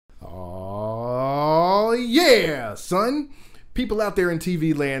Yeah, son. People out there in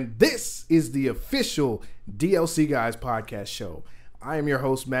TV land, this is the official DLC Guys podcast show. I am your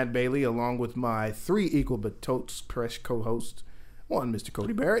host, Matt Bailey, along with my three equal but totes fresh co-hosts. One, Mr.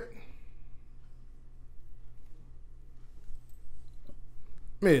 Cody Barrett.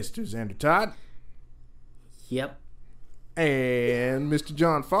 Mr. Xander Todd. Yep. And Mr.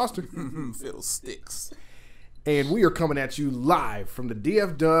 John Foster. Fiddlesticks. And we are coming at you live from the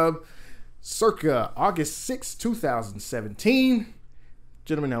DF Dub circa August 6, 2017.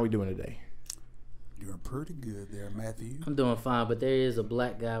 Gentlemen, how we doing today? You're pretty good there, Matthew. I'm doing fine, but there is a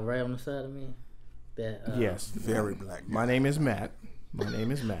black guy right on the side of me. That Yes. Very black. My name is Matt.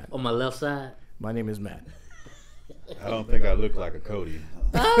 On my left side. My name is Matt. I don't think I look like a Cody.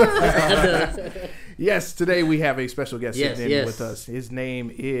 Yes, today we have a special guest Yes, sitting in yes. with us. His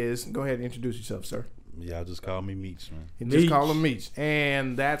name is, go ahead and introduce yourself, sir. Y'all just call me Meech, man. And just call him Meech.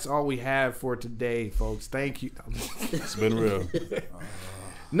 And that's all we have for today, folks. Thank you. It's been real.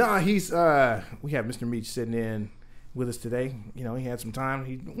 Nah, we have Mr. Meech sitting in with us today. You know, he had some time.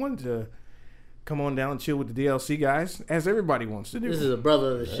 He wanted to come on down and chill with the DLC guys, as everybody wants to do. This is a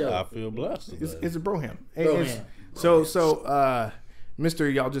brother of the show. I feel blessed today. It's a broham. Broham. So,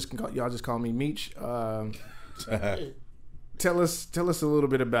 Mr. Y'all just call me Meech. Tell us a little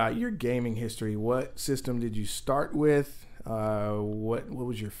bit about your gaming history. What system did you start with? What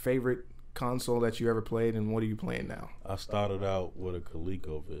was your favorite console that you ever played, and what are you playing now? I started out with a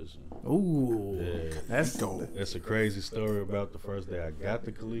ColecoVision. Ooh, Yeah. that's It's a crazy story about the first day I got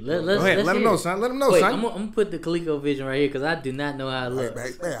the Coleco. go ahead. Let him know, son. Let him know, Wait, son. I'm gonna put the ColecoVision right here because I do not know how it looks.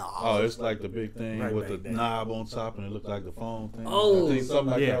 Back there. Oh, it's like the big thing Right with the back there. knob on top, and it looked like the phone thing. Oh, I think something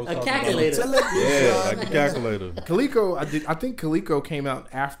like yeah. that. I was A talking calculator. About. Yeah, like the calculator. Coleco. I think Coleco came out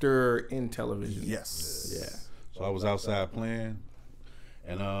after Intellivision. Yes. Yeah. So I was outside playing,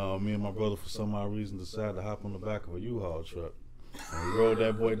 and me and my brother, for some odd reason, decided to hop on the back of a U-Haul truck. And we rolled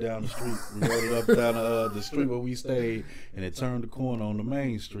that boy down the street. We rolled it up down the street where we stayed, and it turned the corner on the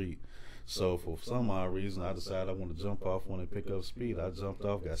main street. So for some odd reason, I decided I want to jump off when it picked up speed. I jumped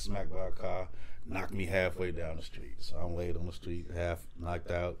off, got smacked by a car, knocked me halfway down the street. So I'm laid on the street, half knocked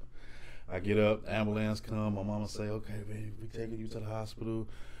out. I get up, ambulance come. My mama say, "Okay, baby, we taking you to the hospital.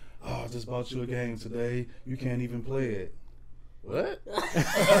 Oh, I just bought you a game today. You can't even play it." What? I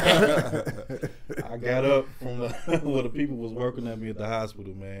got up from where the people was working at me at the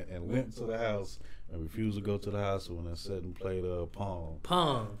hospital, man, and went to the house and refused to go to the hospital and sat and played Pong.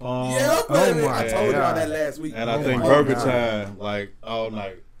 Pong. Yeah, baby. my I told God. y'all that last week. And I think my Burger God. Time, like all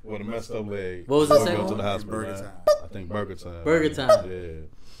night, with a messed up leg. What was the Before we second go to one? the hospital, Burger man. Time. I think Burger Time. Burger Time. Yeah.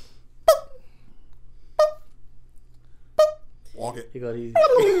 Walk it. Here go these.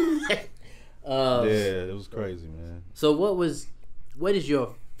 Yeah, it was crazy, man. So what is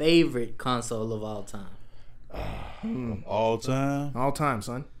your favorite console of all time? All time. All time,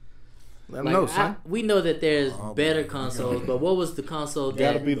 son. Let him Like, know, son. we know that there's Oh, better boy. consoles, but what was the console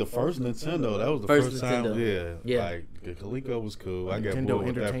Gotta that be the first Nintendo. That was the First first time. Nintendo. Yeah. Yeah. Like the Coleco was cool. I got Nintendo bored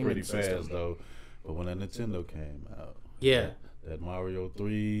with that Entertainment pretty System. fast though. But when that Nintendo came out, Yeah. that Mario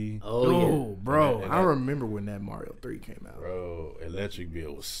 3, Oh Oh, bro, And I that- remember when that Mario 3 came out. bro, electric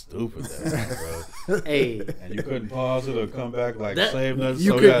bill was stupid that time, bro. yeah. Hey. And you couldn't pause it or come back like That- save nothing.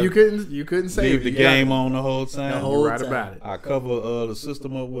 You so couldn't save leave it. the You got- game on the whole time. The whole You're right time. about it. I cover the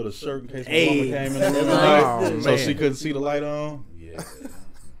system up with a shirt in case my Hey. mama came in the room, Oh, right? so man. she couldn't see the light on. Yeah, that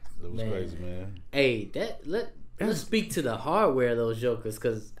was Man. crazy, man. Hey, let's speak to the hardware of those jokers,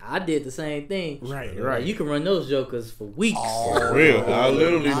 because I did the same thing. Right, Like, right. you can run those jokers for weeks. For real, I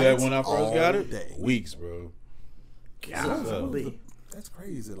literally night, that when I first got all it, day. weeks, bro. Golly. That's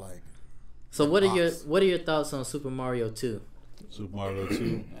crazy. Like, So what are your thoughts on Super Mario 2? Super Mario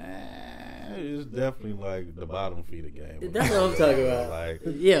 2, it's definitely like the bottom feeder game. That's what I'm talking about. Like,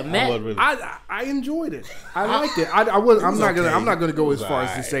 Yeah, I Matt. wasn't really, I enjoyed it. I liked it. I'm not gonna go as was far as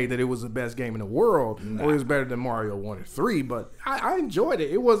to alright. say that it was the best game in the world or it was better than Mario 1 or 3, but I enjoyed it.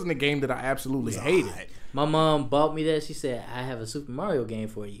 It wasn't a game that I absolutely hated. My mom bought me that. She said, I have a Super Mario game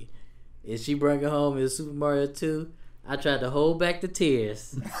for you. And she brought it home. It was Super Mario 2. I tried to hold back the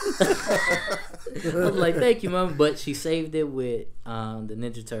tears. I was like, thank you, Mom. But she saved it with the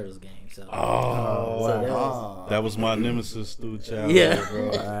Ninja Turtles game. So, oh, so that was, that was my nemesis through childhood, Yeah. bro.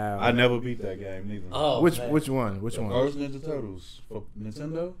 Wow. I never beat that game neither. oh, Which man. one? Which The one? first Ninja Turtles for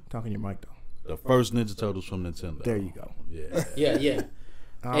Nintendo. Talking your mic though. The first Ninja Turtles from Nintendo. There you go. Yeah. Yeah.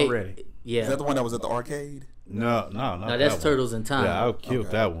 Hey, Already. yeah. is that the one that was at the arcade? No, not No, that that's one. Turtles in Time. Yeah, I killed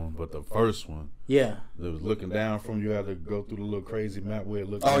Okay. that one, but the first one, Yeah. that was looking down from you, had to go through the little crazy map where it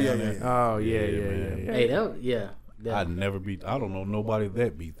looked. Oh, down yeah, there. yeah, Oh yeah, Yeah, yeah, man. yeah. Hey, that. I never beat. I don't know nobody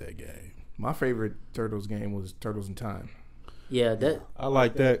that beat that game. My favorite Turtles game was Turtles in Time. Yeah, that. I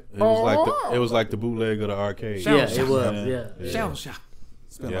like that. It was like the bootleg of the arcade. Yeah, it was. Yeah. Shell Shock.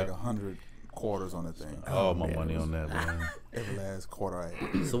 Spent like 100 quarters on that thing. All my money on that, man. Every last quarter I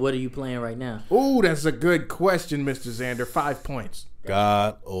had. So what are you playing right now? Ooh, that's a good question, Mr. Xander. 5 points.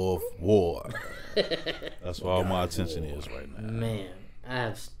 God of War. That's where all my attention is right now. Man, I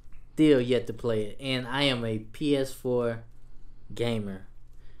have still yet to play it, and I am a PS4 gamer.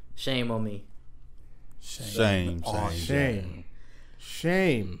 Shame on me. Shame.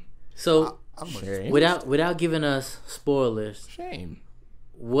 So Shame. without giving us spoilers, Shame.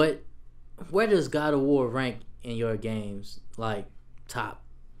 where does God of War rank in your games? Like top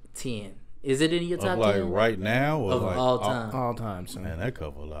 10? Is it in your top Of like 10 right now or of like all time? All time, son. Man, that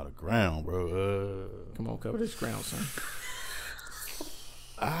cover a lot of ground, bro. Come on, cover this ground, son.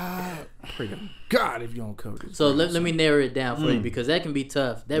 Pray to God if you don't cover this. So let me narrow it down for you, because that can be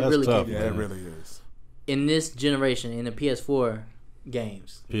tough. That That's really tough, can be Yeah, tough. it really is. In this generation, in the PS4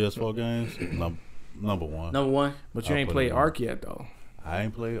 games. PS4 games, number one. Number one. But you I'll ain't put played it in. Ark yet, though. I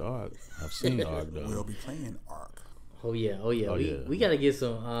ain't played Ark. I've seen Ark We'll though. be playing Ark. Oh yeah. yeah. We gotta get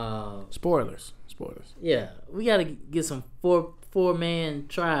some. Spoilers. Yeah, we gotta get some four man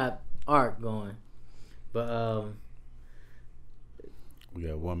tribe art going. But We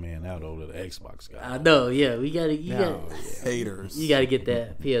got one man out over the Xbox guy. I know. Yeah, you gotta Haters. get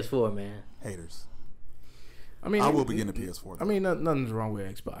that PS4, man. Haters. I mean, I will be getting the PS4. I mean, nothing's wrong with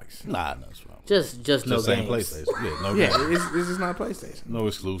Xbox. Nah, that's wrong. Just no Just saying games. PlayStation. Yeah, no Yeah, games. it's just not PlayStation. No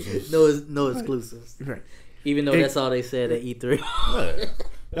exclusives. No exclusives. Right. Even though that's all they said at E3. Yeah.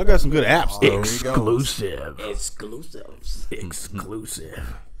 Y'all got some good apps though. Exclusive. Exclusives.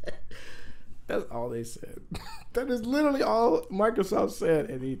 Exclusive. That's all they said. That is literally all Microsoft said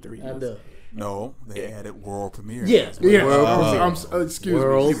at E3. I know. No, they added world premiere. Yes. Yeah. World Excuse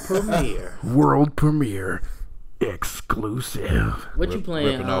World me. premiere. World premiere. Exclusive. What you playing?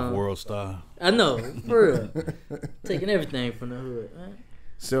 Ripping off World Star. I know, for real. Taking everything from the hood. Right?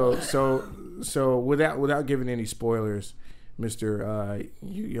 So without giving any spoilers, Mr.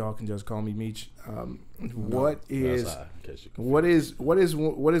 Y'all can just call me Meech. What is That's in case you what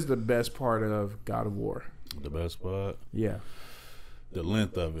is the best part of God of War? the best part? Yeah, The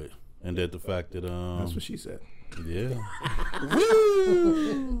length of it. And that the fact that that's what she said. yeah.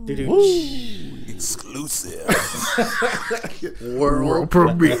 Exclusive. World.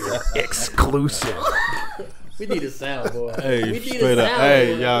 premiere exclusive. We need a soundboard. Hey, we need straight a up.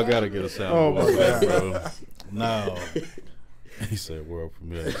 Hey, soundboard. y'all gotta get a sound. Oh, my God. bro. No. He said world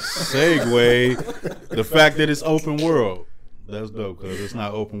premiere. Segue. The fact that it's open world. That's dope because it's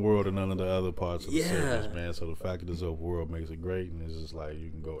not open world in none of the other parts of the Yeah. series, man. So the fact that it's open world makes it great, and it's just like you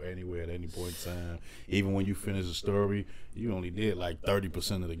can go anywhere at any point in time. Even when you finish the story, you only did like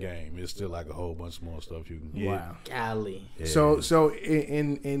 30% of the game. It's still like a whole bunch more stuff you can get. Wow. Golly. Yeah. So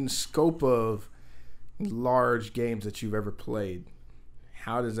in scope of large games that you've ever played,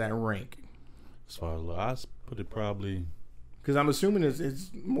 how does that rank? As far as I put it probably. Because I'm assuming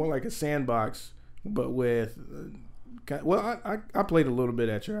it's more like a sandbox, but with I played a little bit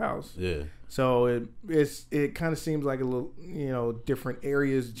at your house, Yeah. so it kind of seems like a little different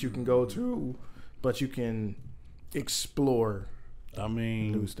areas that you can go to, but you can explore I new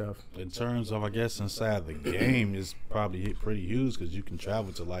mean, stuff. in terms of, I guess, inside the game, it's probably pretty huge because you can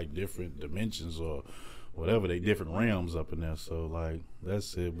travel to like different dimensions or whatever, they different realms up in there. So like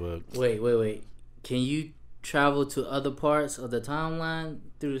that's it. But Wait. Can you travel to other parts of the timeline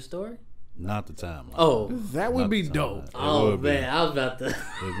through the story? not the timeline. Oh. That would Not be the dope. timeline. It Oh would be. man, I was about to.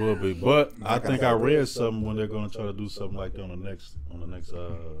 It would be, but I think I read something when they're going to try to do something like that on the next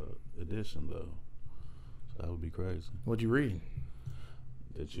edition though. So that would be crazy. What'd you read?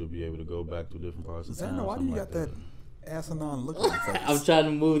 That you'll be able to go back to different parts of time. Xander, why do you something got like that asinine look on your face? I'm trying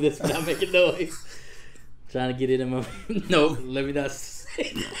to move this without making noise. Trying to get it in my. No, let me not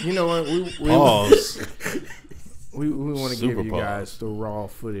say. You know what? Pause. We want to give Super you pause. guys the raw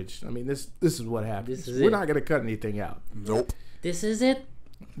footage. I mean, this is what happens. This is We're it. not going to cut anything out. Nope. This is it.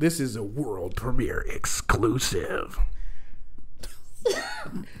 This is a world premiere exclusive.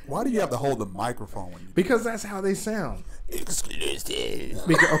 Why do you have to hold the microphone when you Because that's how they sound. exclusive?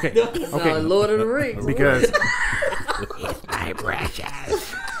 Because, okay. Lord of the Rings. Because It's my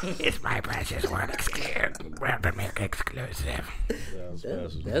precious. It's my precious world premiere exclusive.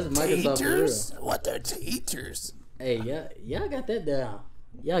 That's Microsoft for real. What are teachers? Hey, y'all got that down.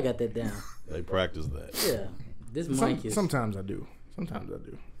 Y'all got that down. They practice that. Yeah. This mic is. sometimes I do. Sometimes I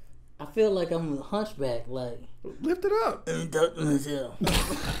do. I feel like I'm a hunchback. Like. Lift it up. Yeah.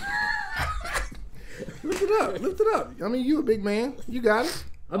 Lift it up. Lift it up. I mean, you a big man. You got it.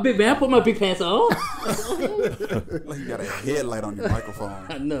 I'm big man. I put my big pants on. Like you got a headlight on your microphone.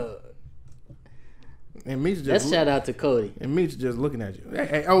 I know. And Meech That's just shout out to Cody. and Meech just looking at you.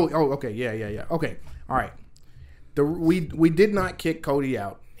 Hey, okay, yeah. Okay, all right. We did not kick Cody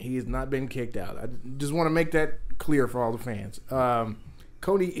out. He has not been kicked out. I just want to make that clear for all the fans.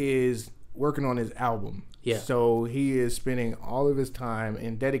 Cody is working on his album. Yeah. So he is spending all of his time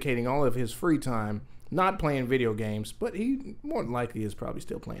and dedicating all of his free time not playing video games, but he more than likely is probably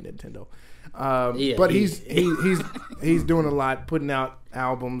still playing Nintendo. Yeah, but he's doing a lot, putting out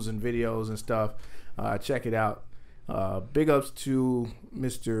albums and videos and stuff. Check it out. Big ups to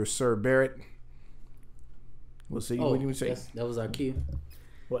Mr. Sir Barrett. We'll see. What do you say? That was our cue.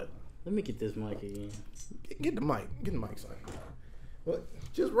 What? Let me get this mic again. Get the mic. Get the mic, son. What?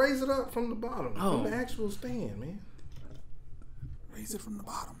 Just raise it up from the bottom, from the actual stand, man. Raise it from the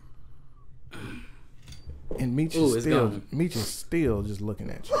bottom. And Meech is still just looking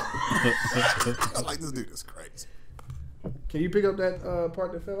at you. I like this dude. Is crazy. Can you pick up that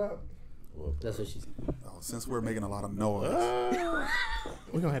part that fell out? That's what she said. Oh, since we're making a lot of noise,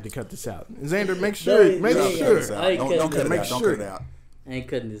 We're gonna have to cut this out. Xander, make sure. Make don't sure. cut this out. Don't cut it out. Don't cut it out. I ain't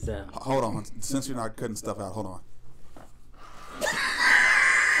cutting this out. Hold on. Since you're not cutting stuff out, hold on.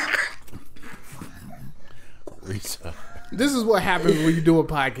 This is what happens when you do a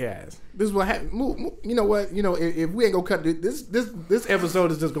podcast. This is what happens. You know what? You know, if we ain't gonna cut this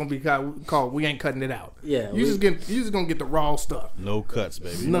episode is just gonna be called "We Ain't Cutting It Out." Yeah, you just gonna get the raw stuff. No cuts,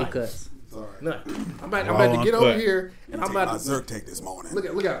 baby. No cuts. Sorry. None. I'm about to get over here and I'm about to Zyrtec this morning.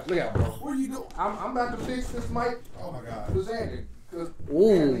 look out, bro. Where you go? I'm about to fix this mic. Oh my God. with Xander.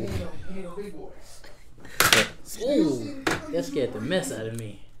 Ooh. He ain't no big boy. Ooh. That scared the mess out of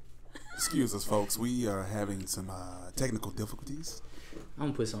me. Excuse us, folks. We are having some technical difficulties. I'm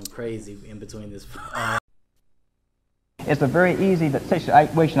gonna put something crazy in between this. It's a very easy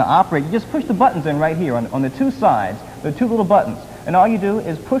situation to operate. You just push the buttons in right here on the two sides. There are two little buttons. And all you do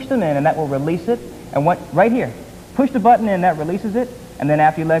is push them in, and that will release it. And right here, push the button in, that releases it. And then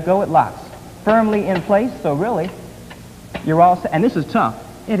after you let go, it locks firmly in place. So really, you're all set. And this is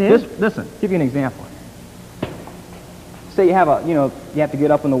tough. It is? Listen, give you an example. Say you have you have to get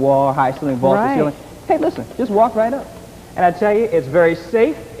up on the wall, high ceiling, vault the ceiling. Hey, listen, just walk right up. And I tell you, it's very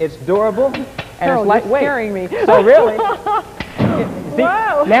safe, it's durable, and Harold, it's lightweight. you're scaring me. So really, see,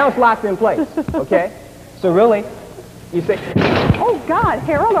 Wow. now it's locked in place, okay? So really, you say, Oh, God,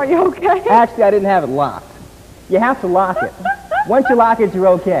 Harold, are you okay? actually, I didn't have it locked. You have to lock it. Once you lock it, you're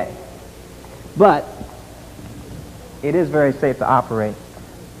okay. But it is very safe to operate.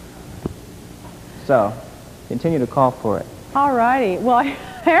 So continue to call for it. All righty. Well,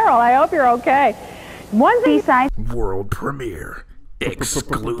 Harold, I hope you're okay. One thing besides World premiere.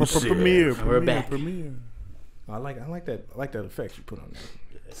 Exclusive. We're back. I like that. I like that effect you put on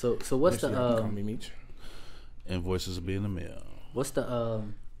that. So what's Actually, you can call the me Meech. Invoices will be in the mail. what's the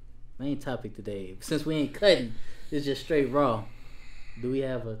main topic today? Since we ain't cutting, it's just straight raw. Do we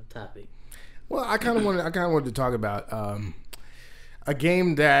have a topic? Well, I kind of wanted to talk about a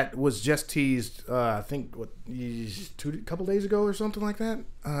game that was just teased. I think a couple days ago or something like that.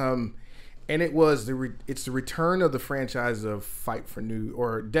 And it was it's the return of the franchise of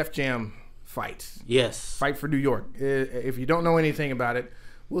Def Jam Fight. Yes. Fight for New York. If you don't know anything about it,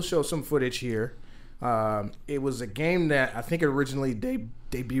 we'll show some footage here. It was a game that I think originally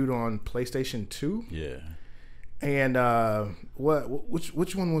debuted on PlayStation 2. Yeah. And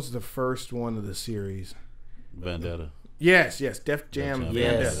which one was the first one of the series? Vendetta. Yes, Def Jam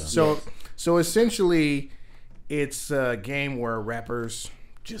Vendetta. Yes. So essentially, it's a game where rappers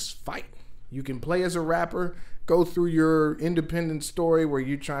just fight. You can play as a rapper, go through your independent story where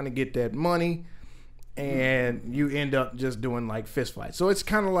you're trying to get that money, and you end up just doing like fist fights. So it's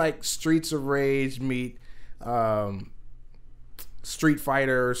kind of like Streets of Rage meet Street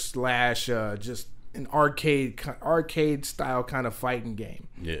Fighter / just an arcade style kind of fighting game.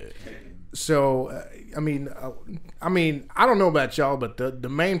 Yeah. So I mean, I don't know about y'all, but the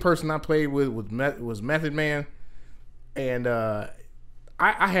main person I played with was Method Man, and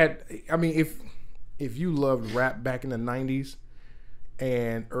if you loved rap back in the 90s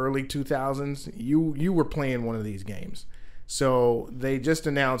and early 2000s, you were playing one of these games. So they just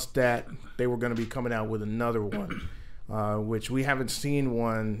announced that they were going to be coming out with another one, which we haven't seen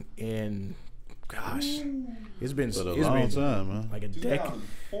one in. Gosh, it's been a long time, man. Like a decade.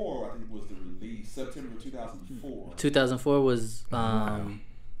 2004, I think, was the release. September 2004. 2004 was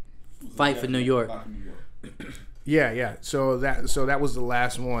Fight for New York. Yeah. So that was the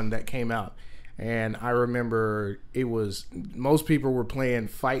last one that came out, and I remember it was most people were playing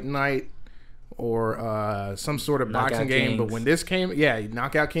Fight Night or some sort of Knockout boxing game. But Kings. when this came,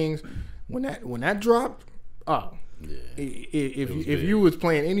 Knockout Kings, when that dropped, if you was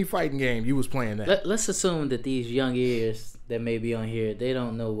playing any fighting game, you was playing that. Let's assume that these young ears that may be on here, they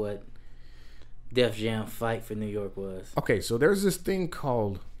don't know what Def Jam Fight for New York was. Okay, so there's this thing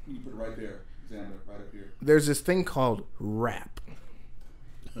called. You put it right there, Xander, right up here. There's this thing called rap,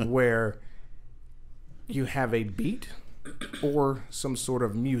 where you have a beat or some sort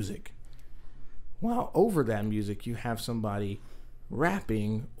of music. While over that music, you have somebody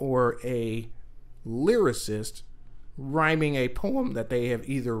rapping or a lyricist rhyming a poem that they have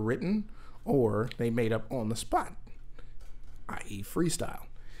either written or they made up on the spot, i.e. freestyle.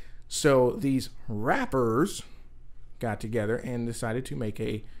 So these rappers got together and decided to make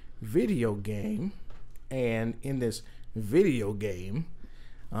a video game, and in this video game,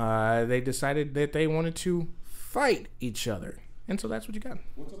 they decided that they wanted to fight each other, and so that's what you got.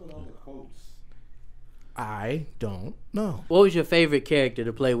 What's up with all the quotes? I don't know. What was your favorite character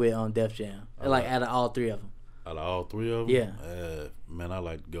to play with on Def Jam? Like out of all three of them. Out of all three of them, Yeah. Man, I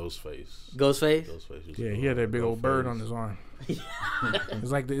like Ghostface. Ghostface? Ghostface was Yeah, cool. he had that big old bird on his arm.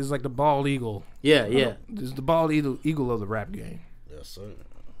 It's like the bald eagle. Yeah, yeah. It's the bald eagle of the rap game. Yes, sir.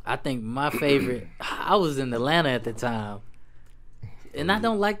 I think my favorite. I was in Atlanta at the time, and I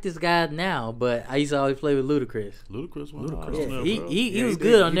don't like this guy now, but I used to always play with Ludacris. Ludacris. Yeah, he Yeah, was he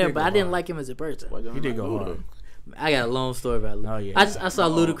good did- on he there, did but go I didn't hard. like him as a person. He did go hard. I got a long story about Ludacris. Oh, yeah. I saw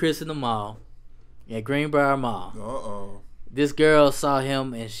Ludacris in the mall, at Greenbrier Mall. Uh-oh. This girl saw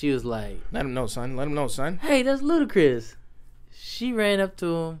him, and she was like, Let him know, son. Let him know, son. "Hey, that's Ludacris." She ran up to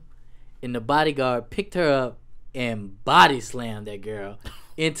him, and the bodyguard picked her up and body slammed that girl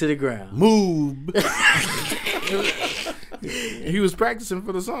into the ground. Move. He was practicing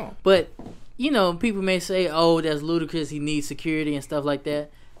for the song. But, you know, people may say, oh, that's Ludacris, he needs security and stuff like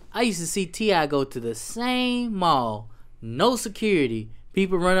that. I used to see T.I. go to the same mall, no security.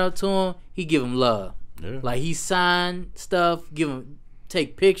 People run up to him, he give them love. Yeah. Like, he signed stuff,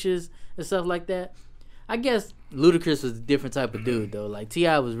 take pictures and stuff like that. I guess Ludacris was a different type of dude, though. Like,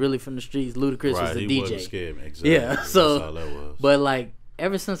 T.I. was really from the streets. Ludacris was a he DJ. wasn't scared, man. Exactly. Yeah, so, That's all that was. but, like,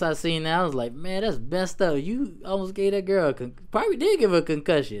 ever since I seen that, I was like, man, that's messed up. You almost gave that girl probably did give her a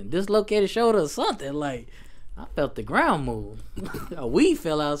concussion, dislocated shoulder or something. Like, I felt the ground move. A weed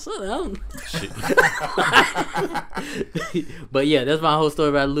fell out. Something. But yeah, that's my whole story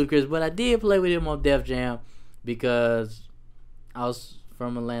about Ludacris. But I did play with him on Def Jam because I was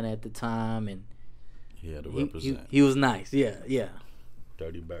from Atlanta at the time, and He had to represent. he was nice. Yeah, yeah.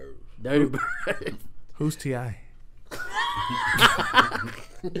 Dirty Bird. Dirty Bird. Who's T.I.?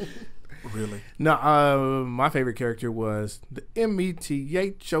 Really? No, my favorite character was the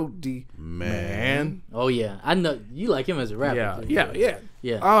METHOD man. Oh yeah, I know you like him as a rapper. Yeah, too. yeah.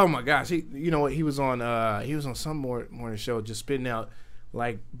 Yeah. Oh my gosh, you know what? He was on some morning show, just spitting out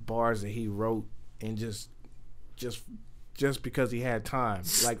like bars that he wrote, and just because he had time,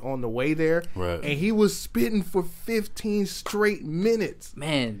 like on the way there, Right. and he was spitting for 15 straight minutes.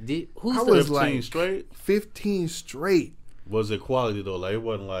 Man, who's I the was 15 like straight? 15 straight. Was it quality though? Like it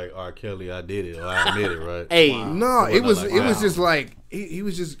wasn't like R. Kelly, I did it, or I admit it, right? Hey, No, it was like it was that. just like it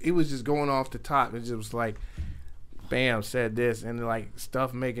was just going off the top. It just was like, bam, said this, and like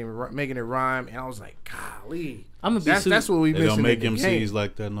stuff making it rhyme, and I was like, golly, I'm gonna be that's what we They missing don't make in the game. MCs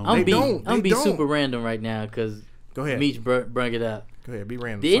like that no I'm more. don't. gonna be don't. super random right now because Go ahead, Meech brought it up. go ahead, be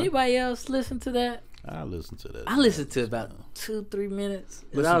random. Did son. anybody else listen to that? I listened to that. I listened to about 2-3 minutes.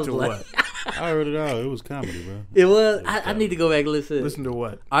 And Listen I was to like, what? I heard it all. It was comedy, bro. It was. I need to go back and listen. Listen to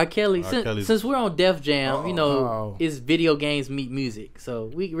what? R. Kelly. Kelly's- Since we're on Def Jam, you know, Oh. it's video games meet music,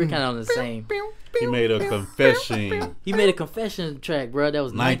 so we're kind of on the same. He made a confession He made a confession track, bro. That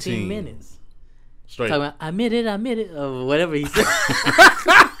was 19 19. minutes. straight. Talking about, I admit it, or whatever he said.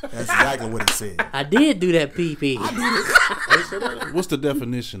 That's exactly what he said. I did do that, PP. What's the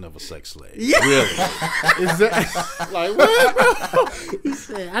definition of a sex slave? Yeah. Really? Is that Like what? He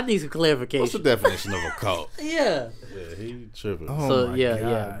said, I need some What's the clarification. definition of a cult? Yeah. Yeah, he tripping. Oh So my yeah,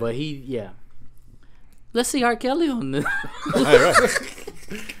 God. but let's see R. Kelly on this. All right.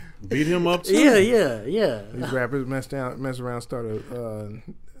 Beat him up too. yeah. these rappers mess around, start a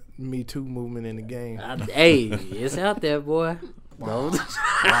Me Too movement in the game? Hey, it's out there, boy. No.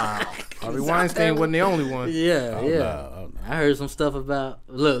 Harvey Weinstein wasn't the only one. Yeah, Oh, yeah. no, oh, no. I heard some stuff about.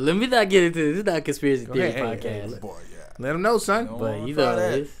 Look, let me not get into this. This is not a conspiracy Go theory ahead. Hey, podcast. Boy, yeah. Let them know, son. No. But you Try know,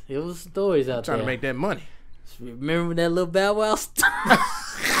 that. it was stories out Trying there. to make that money. Remember when that little Bow Wow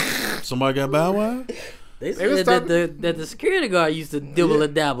stuff? Somebody got Bow Wow? They They was said that the security guard used to dibble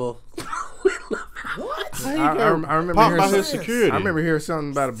and dabble. I remember Pop by hearing his security. I remember hearing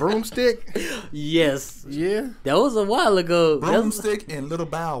something about a broomstick. Yes, Yeah, that was a while ago. Broomstick and Little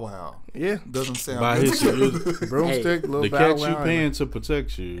Bow Wow. yeah. Doesn't sound By good his to you. Broomstick, little the Bow cats you Wow. paying to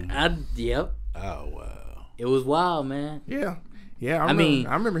protect you. Yep, Oh wow. it was wild, man. Yeah, yeah. I mean,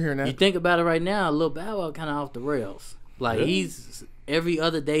 I remember hearing You that. think about it right now, Lil Bow Wow kind of off the rails. Like Yeah. he's every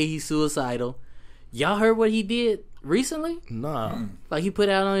other day he's suicidal. Y'all heard what he did recently? Nah, Like he put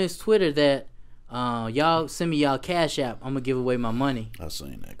out on his Twitter that y'all send me y'all Cash App. I'm gonna give away my money. I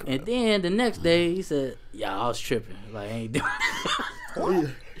seen that crap. And then the next day he said, "Yeah, I was tripping. Like I ain't doing."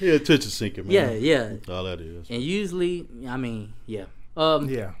 He attention seeking, man. Yeah, yeah. That's all that is. And usually, I mean, yeah.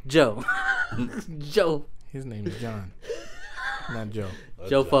 yeah. Joe, Joe, His name is John, not Joe.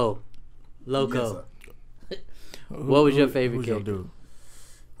 Joe Fo, Loco. What was your favorite Who's your character? dude?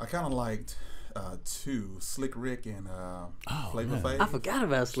 I kind of liked two, Slick Rick and Flavor man. Flav. I forgot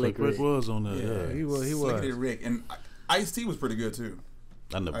about Slick Rick Rick. was on that. Yeah, Yeah, He was. Slick Rick and Ice-T was pretty good too.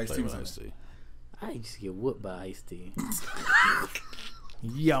 I never Ice-T played was with in Ice-T. I used to get whooped by Ice-T.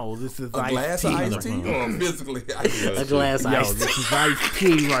 Yo, this is A glass of Ice-T. Ice-T or physically Ice-T? A glass of Yo, Ice-T. this is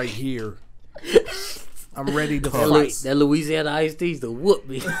Ice-T right here. I'm ready to That, Lu- fight. that Louisiana Ice-T used to whoop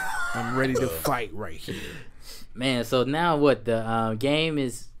me. I'm ready to fight right here. Man, so now what the game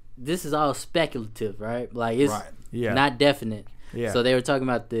is, this is all speculative, right? Like it's Right. Yeah. not definite. Yeah. So they were talking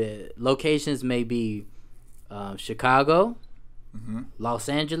about the locations may be Chicago, Los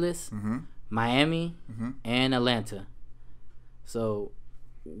Angeles, Miami, and Atlanta. So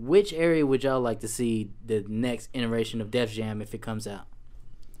which area would y'all like to see the next iteration of Def Jam if it comes out?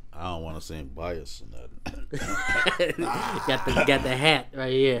 I don't want to seem biased or nothing. got the hat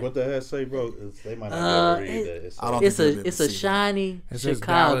right here. What the hell say, bro? They might not be able to read that. It's I don't It's think they'll a be it's able a to see shiny It says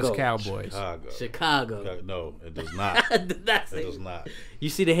Chicago. Dallas Cowboys. Chicago. Chicago. No, it does not. It That's does it. not. You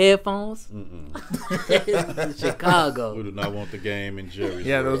see the headphones? We Chicago. do not want the game in Jerry's.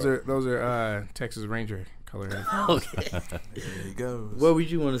 Yeah, those world. are Texas Ranger color. Okay. There he goes. Where would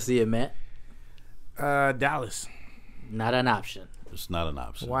you want to see it, Matt? Dallas. Not an option. It's not an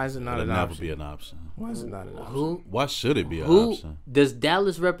option. Why is it not It'll an never option? be an option. Why is it not an option? Who? Why should it be an Who option? does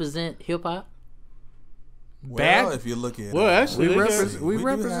Dallas represent? Hip hop? Well, Bad? if you look at Well, actually, We they represent. got- We we do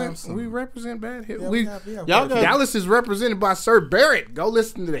represent. have some- We represent bad hip. yeah, we y'all got got- Dallas is represented by Sir Barrett. Go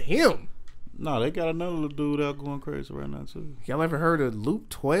listen to him. No, they got another little dude out going crazy right now too. Y'all ever heard of Loop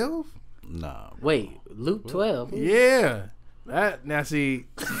 12? Nah, Wait, Luke 12. Yeah. That now see.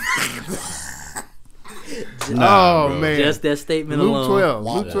 Nah, Oh bro. man. Just that statement Loop alone. 12.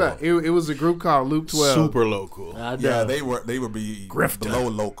 Wow. Loop 12. It was a group called Loop 12. super local. I Yeah, know. they would be Grifter. below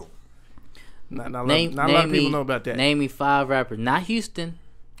local. Not a Name, lot name of people me, know about that. Name me 5 rappers. Not Houston,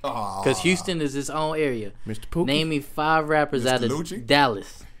 Because because Houston is its own area. Mr. Pookie. Name me 5 rappers Mr. out of Lucci?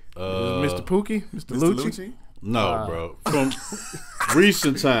 Dallas. Mr. Pookie. Mr. Mr. Lucci. Lucci. No, bro. From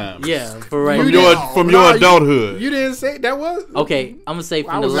recent times. Yeah, for right From now. your Nah, adulthood. You didn't say that was. Okay, I'm gonna say I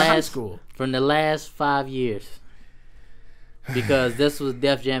from the was in high last school. from the last 5 years, because this was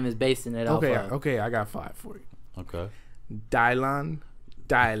Def Jam is basing it off Okay, of. okay, I got 5 for you. Okay. Dylan,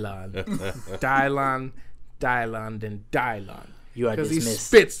 Dylan, then Dylan. You are Because he dismissed.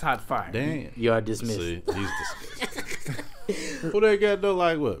 spits hot fire. Damn. You are dismissed. See, he's disgusting. Who they got though?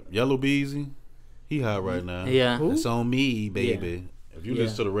 Like what? Yellow Beezy. He hot right now. Yeah. Who? It's on me, baby. If you Yeah.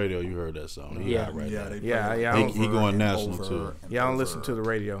 listen to the radio, you heard that song. He Yeah. hot right now. they Yeah, play yeah, it he over going and national, over too. and Y'all don't over. listen to the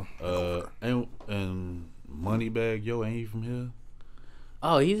radio. And Moneybag Yo, ain't he from here?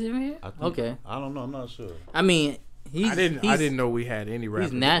 Oh, he's in here. I think, Okay. I don't know. I'm not sure. I mean, he's. I didn't He's, know we had any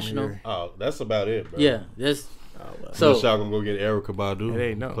rappers. from national. here. Oh, that's about it, bro. Yeah. That's So so. y'all gonna go get Erica Badu, It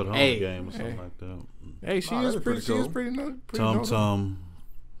ain't no. put her on Hey. the game or something Hey. like that. Hey, she Oh, is that'd be pretty. pretty She is cool. pretty. Pretty Tum notable. Tum.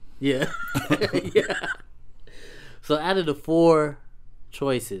 Yeah. Yeah. So out of the 4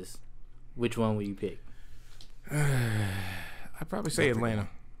 choices, which one will you pick? I'd probably say Atlanta.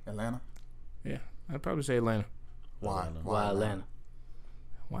 Atlanta. Yeah, I'd probably say Atlanta. Why? Why Atlanta?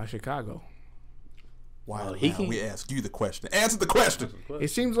 Why Chicago? Why? Oh, he Atlanta? can- We ask you the question. Answer the question. It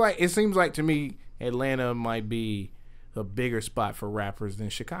seems like to me Atlanta might be a bigger spot for rappers than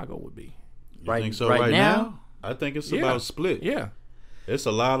Chicago would be. You Right- think so right right now? now? I think it's Yeah. about a split. Yeah, It's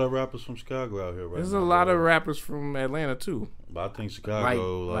a lot of rappers from Chicago out here right there's now. a lot bro. of rappers from Atlanta too. But I think Right,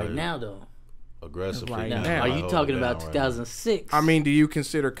 Chicago, like, right now though. aggressively. Right Now, now. are might you hold talking it about down right 2006? I mean, do you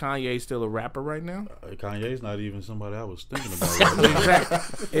consider Kanye still a rapper right now? now. Kanye's not even somebody I was thinking about. Right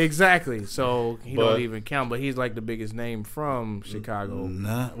now. Exactly. So he But- don't even count. But he's like the biggest name from Chicago.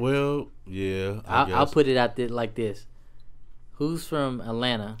 Nah, well, yeah. I'll put it out there like this: who's from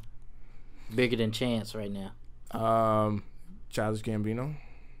Atlanta, bigger than Chance right now? Childish Gambino.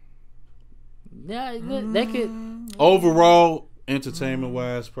 Yeah, that could. Overall, entertainment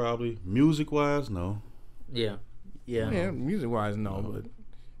wise, probably. Music wise, no. Yeah. Yeah, music wise, no. But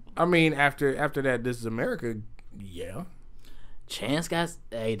I mean, after that, This Is America. Yeah. Chance got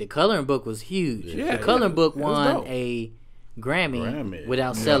the Coloring Book was huge. Yeah, the Coloring Book it was won dope. a Grammy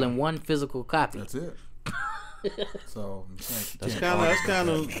without selling one physical copy. That's it. So That's kind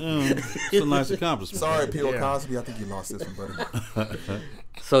of it's a nice accomplishment. sorry, Bill Cosby. I think you lost this one, buddy.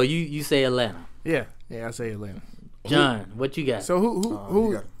 So you say Atlanta. Yeah, I say Atlanta. John, what you got? So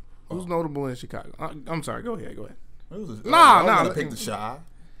You got- who's notable in Chicago? I'm sorry. Go ahead. I'm Nah. gonna pick the Chi.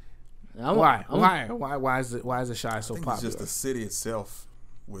 Why is it Shy so I think popular? it's just the city itself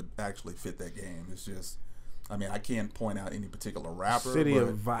would actually fit that game. It's just, I mean, I can't point out any particular rapper. City but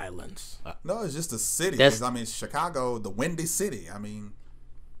of violence. no, it's just the city. That's- 'Cause, I mean, Chicago, the Windy City. I mean,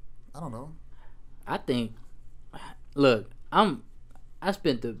 I don't know. I think. Look, I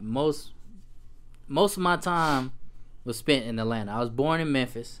spent the most of my time was spent in Atlanta. I was born in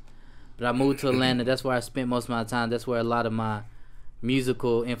Memphis, but I moved to Atlanta. That's where I spent most of my time. That's where a lot of my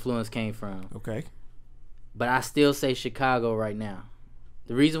musical influence came from. Okay. But I still say Chicago right now.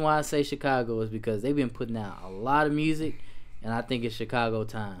 The reason why I say Chicago is because they've been putting out a lot of music, and I think it's Chicago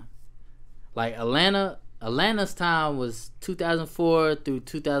time. Like Atlanta's time was 2004 through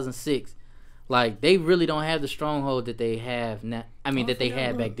 2006. Like they really don't have the stronghold that they have now. I mean, that they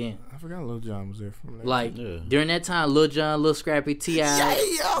had back then. I forgot Lil Jon was there from that. Like during that time, Lil Jon, Lil Scrappy,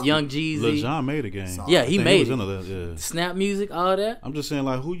 T.I., Young Jeezy. Lil Jon made a game. Yeah, he I think made was it. into that, yeah. Snap music, all that. I'm just saying,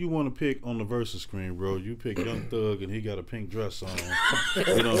 like, who you want to pick on the versus screen, bro? You pick Young Thug, and he got a pink dress on.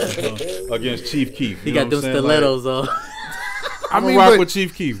 You know, against Chief Keef. He got them stilettos on. I'm gonna rock with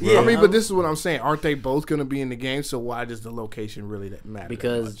Chief Keef, bro. I mean, but this is what I'm saying. Aren't they both going to be in the game? So why does the location really matter?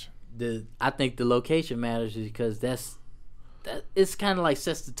 Because I think the location matters because that it's kind of like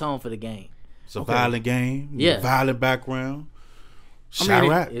sets the tone for the game. It's a violent game. Yeah. Violent background. I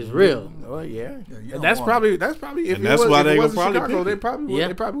mean, It's real. Oh yeah, you and don't that's want probably if And that's it was, why if they it gonna wasn't probably Chicago, pick they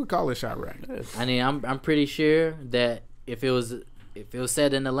it. probably would call it Chirac. I mean, I'm pretty sure that if it was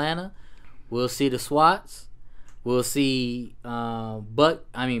set in Atlanta, we'll see the SWATs, we'll see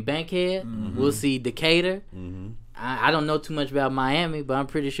Bankhead, we'll see Decatur. I don't know too much about Miami, but I'm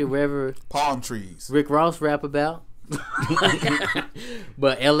pretty sure wherever Palm trees. Rick Ross rap about.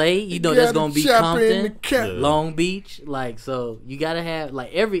 But LA, that's gonna be Compton, Long Beach, like, so you gotta have,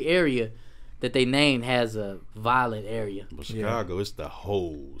 like, every area that they named has a violent area. But Chicago, it's the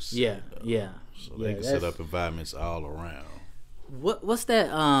whole city. Yeah. So they can set up environments all around. What's that?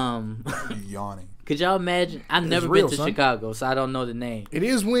 Yawning. Could y'all imagine? I've never real, been to son. Chicago, so I don't know the name. It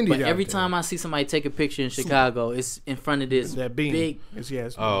is windy. But out every there. time I see somebody take a picture in Chicago, it's in front of this that beam, big. it's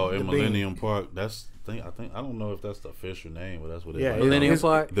Oh, the in beam. Millennium Park. I think I don't know if that's the official name, but that's what it Yeah, is. Millennium it's-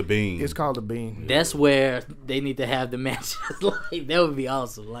 Park. The Bean. It's called the beam. That's where they need to have the matches. Like, that would be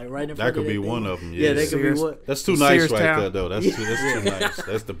awesome. Like, right in front That of could be thing. one of them. Yeah, that could be Sears. one. That's too The nice Sears right Town. there, though. That's too nice.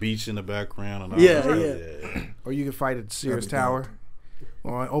 That's the beach in the background and all Yeah, that stuff. Or you can fight at Sears That'd be Tower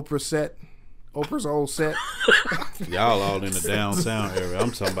or on Oprah's set. Oprah's old set. Y'all all in the downtown area.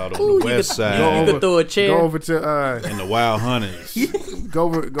 I'm talking about on Ooh, the west you side could throw a chair. Go over to and the Wild Hunters. go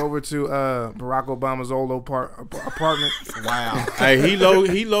over to Barack Obama's old apartment. Wow. Hey, he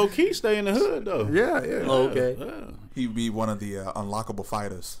low key stay in the hood though. Yeah. Oh, okay. Yeah. He'd be one of the unlockable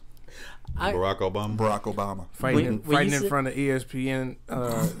fighters. Barack Obama. Barack Obama. Fighting When you in said- front of ESPN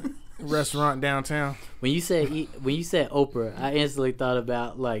restaurant downtown. When you said Oprah, I instantly thought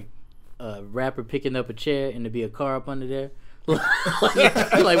about, like, a rapper picking up a chair and to be a car up under there.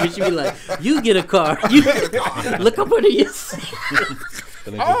 Like when she be like, "You get a car. You look up under your seat."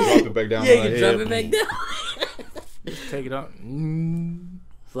 And then just drop it back down. Yeah, on you her drop head. it back down. Take it up.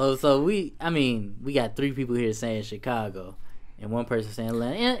 So we got 3 people here saying Chicago, and 1 person saying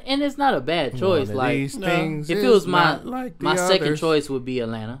Atlanta, and it's not a bad choice. One of Like, these things if it is was my not like the my second others. choice would be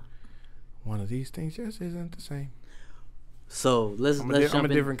Atlanta. One of these things just isn't the same. So let's I'm a jump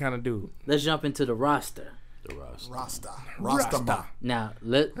in. different kind of dude. Let's jump into the roster. The roster. Rasta. Now,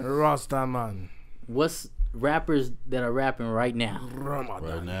 Rastaman. what's rappers that are rapping right now?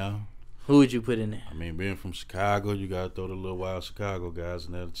 Right now, Who would you put in there? I mean, being from Chicago, you gotta throw the little wild Chicago guys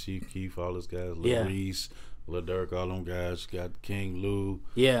in there. Chief Keef, all those guys, Lil Yeah. Reese, Lil Durk, all them guys. You got King Lou,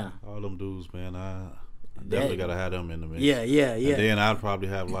 Yeah, all them dudes, man. I definitely gotta have them in the mix. yeah. And then I'd probably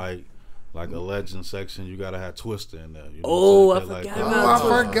have like a legend section. You gotta have Twister in there. You know Oh, what I I'm saying? forgot that. about I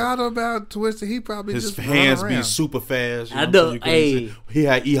Twister. forgot about Twister. He probably His just hands run be around. super fast. You I know, know, what I'm saying? hey. He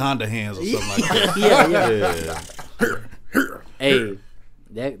had E Honda hands or something like that. Yeah. Hey,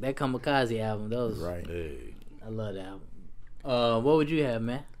 that Kamikaze album, that was Right. Hey. I love that album. What would you have,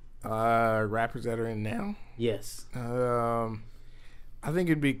 man? Rappers that are in now. Yes. I think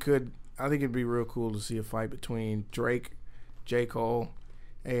it'd be good. I think it'd be real cool to see a fight between Drake, J. Cole,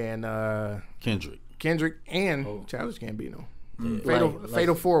 and Kendrick and Childish Gambino.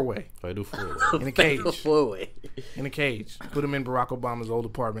 Fatal four-way. Fatal four-way. In a cage. Fatal four-way. In a cage. Put him in Barack Obama's old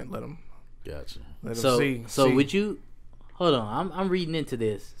apartment. Let him. Gotcha. Let him see. So would you? Hold on. I'm reading into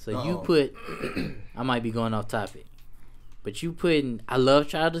this. So you put. I might be going off topic, but you putting. I love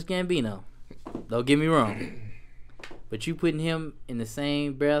Childish Gambino. Don't get me wrong. But you putting him in the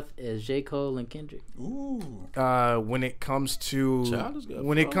same breath as J. Cole and Kendrick. Ooh. When it comes to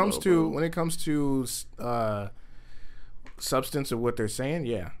substance of what they're saying,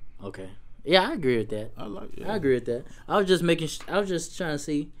 yeah. Okay. Yeah, I agree with that. I agree with that. I was just I was just trying to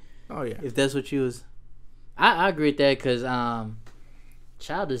see. Oh yeah. If that's what you was. I agree with that because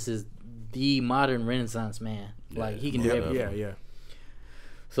Childish is the modern Renaissance man. Like he can do everything. Yeah.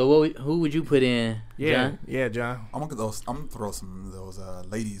 So who would you put in? John? Yeah, John. I'm gonna throw some of those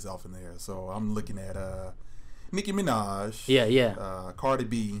ladies off in there. So I'm looking at Nicki Minaj. Yeah. Cardi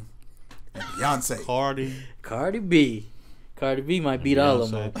B and Beyonce. Cardi B. Cardi B might beat all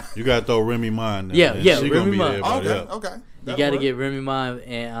of them. You gotta throw Remy Ma in there. Yeah, Remy Ma. Okay. You gotta get Remy Ma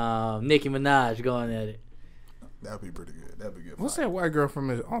and Nicki Minaj going at it. That'd be pretty good. That'd be good. What's that white girl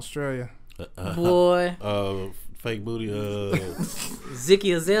from Australia? Boy. Fake booty.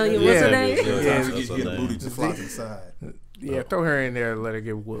 Ziggy Azalea. What's her name? Sometimes you get a booty to fly inside. Yeah, throw her in there and let her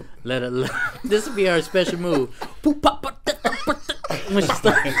get whooped. This would be our special move. When she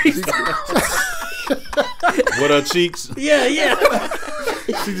starts. With her cheeks. Yeah.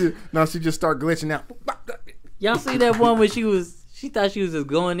 She just start glitching out. Y'all see that one when she thought she was just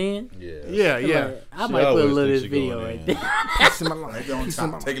going in? Yeah. Like, I might put a little of this video right there.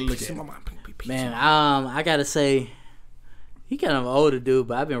 Take a look at it. Man, I gotta say, he kind of an older dude,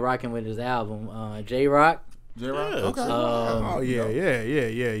 but I've been rocking with his album. J-Rock. Okay.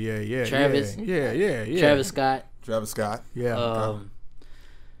 Yeah. Travis. Yeah. Travis Scott. Yeah.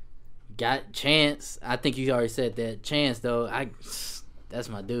 Got Chance. I think you already said that. Chance though, that's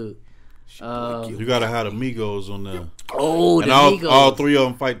my dude. You gotta have the Migos on there. Oh, and the Migos. all three of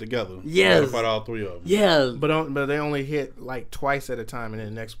them fight together. Yes. Fight all three of them. Yeah. But they only hit like twice at a time, and then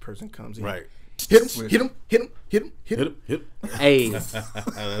the next person comes in. Right. Hit him. Hey.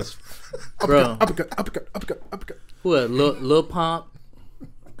 That's bro. Uppercut. What? Lil Pump,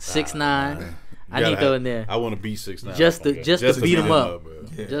 6ix9ine. I need to throw in there. I want to beat 6ix9ine. Just to beat him up.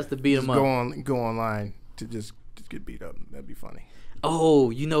 Yeah. Just to beat him up. Go online to just get beat up. That'd be funny. Oh,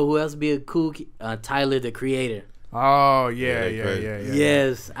 you know who else be a cool? Tyler, the Creator. Oh yeah.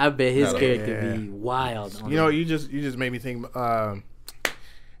 Yes, I bet his character be wild. You just made me think. Joey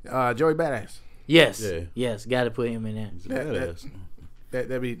Badass. Yes, got to put him in there.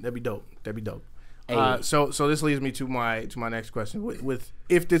 That'd be dope. Hey. So this leads me to my next question. With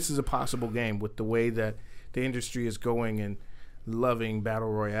if this is a possible game, with the way that the industry is going and loving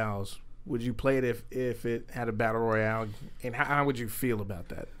battle royales, would you play it if it had a battle royale? And how would you feel about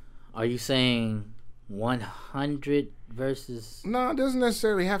that? Are you saying 100 versus? No, it doesn't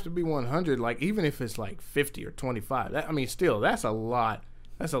necessarily have to be 100. Like even if it's like 50 or 25. Still that's a lot.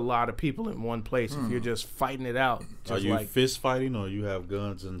 That's a lot of people in one place. If you're just fighting it out. Are you fist fighting or you have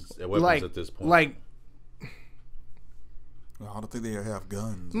guns and weapons at this point? I don't think they have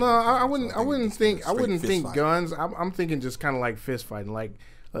guns. No, I wouldn't think guns. I'm thinking just kind of like fist fighting, like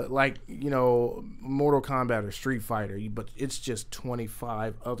Mortal Kombat or Street Fighter. But it's just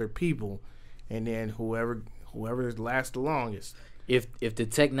 25 other people, and then whoever lasts the longest. If the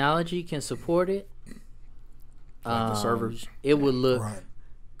technology can support it, the servers, it would look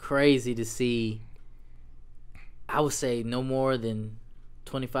crazy to see. I would say no more than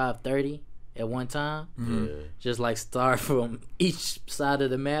 25, 30 at one time. Yeah. Just like start from each side of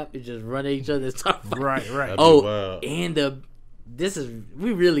the map and just run at each other and start fighting. Right. And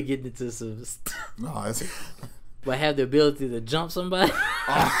we really getting into some stuff. No, but have the ability to jump somebody.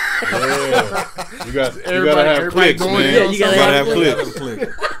 Yeah. You gotta have clicks, man. Yeah, you gotta have click.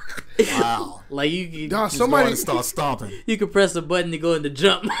 Wow. Like you somebody start stomping. You can press a button to go into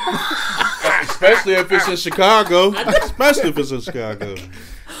jump. Especially if it's in Chicago.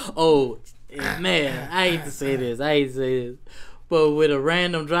 Oh man, I hate to say this. But with a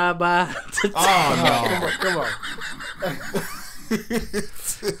random drive-by. Come on.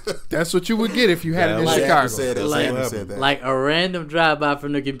 That's what you would get if you had it in Chicago. Like a random drive-by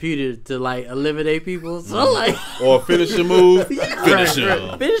from the computer to like eliminate people. So like, or finish a move. Finish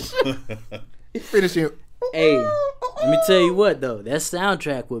him. Hey, let me tell you what though. That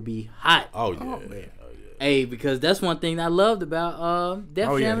soundtrack would be hot. Oh yeah. Hey, because that's one thing I loved about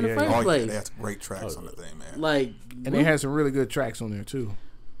Def Jam in the first Oh, place. yeah, they had some great tracks on the thing, man. Like, And they had some really good tracks on there too.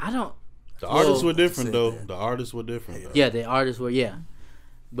 I don't. The artists were different said though. that. The artists were different. Though. Yeah, the artists were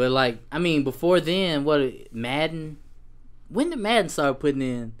but like I mean before then, Madden? When did Madden start putting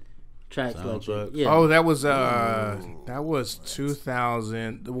in tracks like that? Soundtracks? Yeah. Oh, that was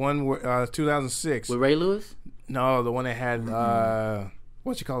 2000. The one 2006. With Ray Lewis? No, the one that had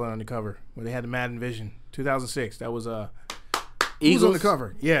what you call it on the cover where they had the Madden Vision. 2006. That was who was Eagles on the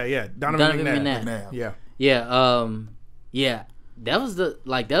cover? Yeah. Donovan McNabb. McNabb. Yeah. Yeah. That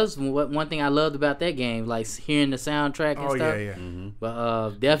was one thing I loved about that game, like hearing the soundtrack and Oh stuff. yeah.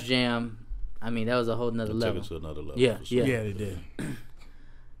 But Def Jam, I mean, that was a whole nother They level. took it to another level. Yeah, for sure. Yeah, they did.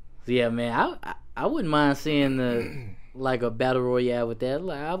 So yeah, man, I wouldn't mind seeing like a battle royale with that.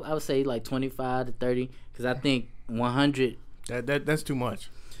 Like I would say like 25 to 30, because I think 100, That's too much.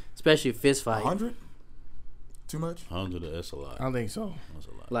 especially fist fight. 100? Too much? 100. That's a lot. I don't think so. That's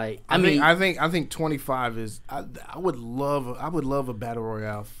a lot. Like I think 25 is. I would love a battle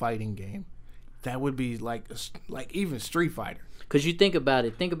royale fighting game. That would be like even Street Fighter. because you think about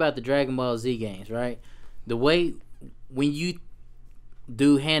it. Think about the Dragon Ball Z games, right? The way when you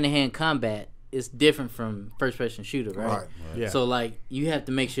do hand-to-hand combat is different from first-person shooter, right? Yeah. So like you have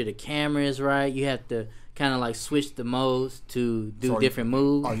to make sure the camera is right. You have to kind of like switch the modes to do So different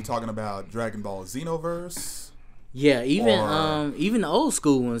moves. Are you talking about Dragon Ball Xenoverse? Yeah, even Or- even the old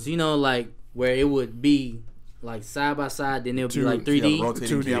school ones, you know, like where it would be like side by side, then it would be like 3D. Yeah,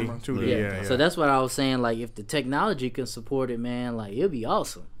 rotating 2D. camera. 2D. Yeah. Yeah. So that's what I was saying. Like, if the technology can support it, man, like it'd be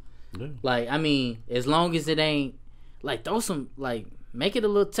awesome. Yeah. Like, I mean, as long as it ain't like throw some like make it a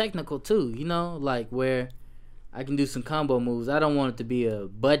little technical too, you know, like where I can do some combo moves. I don't want it to be a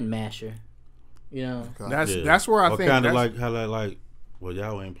button masher, you know. Okay. That's where I or think. kind of That's- like how like well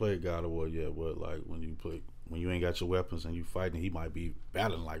y'all ain't played God of War yet, but like when you ain't got your weapons and you fighting, he might be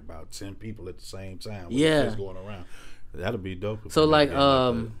battling like about 10 people at the same time. With Yeah. the going around. That'd be dope. if So we like, had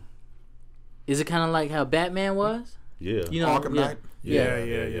a game that. is it kind of like how Batman was? Yeah. You know, Arkham yeah. Knight?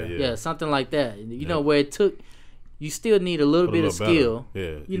 Yeah, something like that. You know, where it took, you still need a little Put a bit of little better. skill.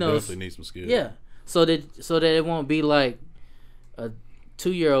 Yeah, you know, definitely need some skill. Yeah, so that it won't be like a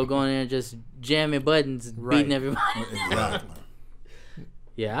 2-year-old going in and just jamming buttons, and Right. beating everybody. Exactly.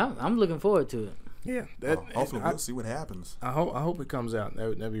 Yeah, I'm looking forward to it. Yeah. Hopefully we'll see what happens. I hope it comes out.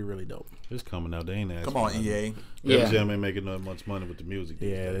 That'd be really dope. It's coming out. They ain't asking. Come on, for nothing. EA. Yeah. Jam ain't making that much money with the music.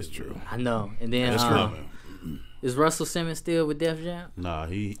 these Yeah, days, that's true. I know. And then It's coming. is Russell Simmons still with Def Jam? Nah,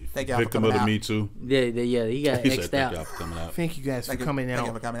 he Thank y'all for victim of coming the out. Me Too. Yeah, he got He said X'd thank y'all out. for coming out. Thank you guys for coming Thank you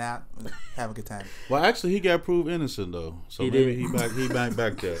out. for coming out. Have a good time. Well, actually, he got proved innocent though, so He maybe did. he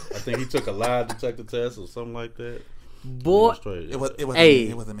back there. I think he took a lie detector test or something like that. Boy, Straight. It wasn't me. hey,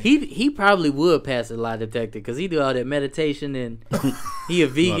 It wasn't me. he probably would pass a lie detector because he do all that meditation and he a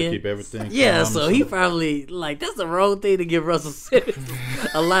You know how to vegan. keep everything. Yeah, calm so and he stuff. probably like that's the wrong thing to give Russell Simmons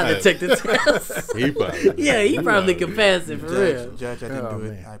a lie Hey. detector test. He probably. Yeah, he probably can pass it for real. Judge, I didn't Oh, do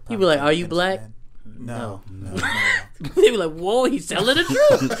it. man. I He be like, promise "Are you I black?" understand. No. They be like, "Whoa, he's telling the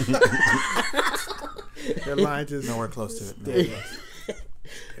truth." That line just Nowhere close to it. Nowhere close.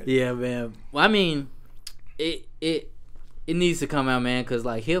 Yeah, man. Well, I mean, it needs to come out, man, because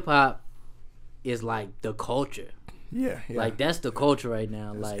like hip hop is like the culture. yeah. Like that's the culture right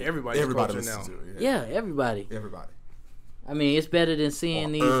now. Like everybody's Everybody culture now. listens to it. yeah, everybody. Everybody. I mean, it's better than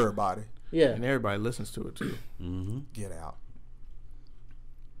seeing these. Everybody. Yeah, And everybody listens to it too. Mm-hmm. Get out.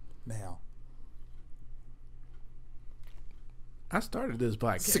 Now. I started this Sick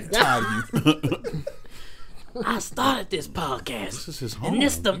podcast. and tired of you. I started this podcast. This is his home. And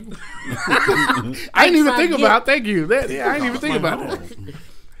this the I didn't even I think get- about. Thank you. I didn't even think about it. Home. This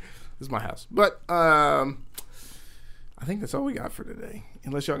is my house. But I think that's all we got for today.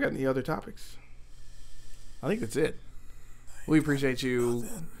 Unless y'all got any other topics. I think that's it. We appreciate you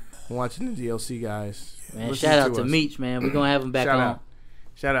watching the DLC guys. man. Listening Shout out to us. Meech, man. We're gonna have him back Shout on. out.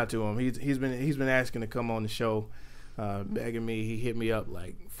 Shout out to him. He's been asking to come on the show, begging me. He hit me up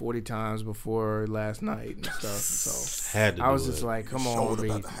like 40 times before last night and stuff. So Had to. I was do just it. like, come on, Showed B.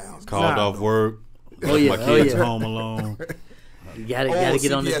 about the house. Called Nah. off work. Oh, yeah. My kids Oh, yeah. home alone. You gotta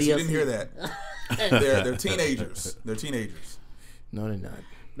get on the CPS, DLC. you didn't hear that. They're teenagers. They're teenagers. No, they're not.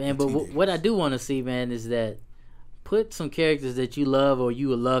 Man, but what I do want to see, man, is that put some characters that you love or you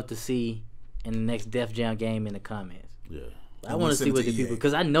would love to see in the next Def Jam game in the comments. Yeah. I And want we'll to see send what it the to people EA.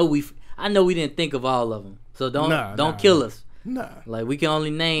 because I know we didn't think of all of them. So don't Nah, kill us. Nah. Like we can only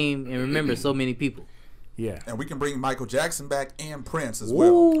name and remember so many people. Yeah. And we can bring Michael Jackson back and Prince as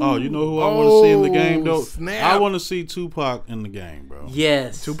well. Oh, you know who I want to see in the game though? Snap. I want to see Tupac in the game, bro.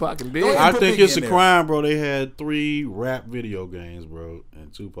 Yes. Tupac and Big. Go ahead. I Put think Biggie it's a in there. crime, bro. They had 3 rap video games, bro,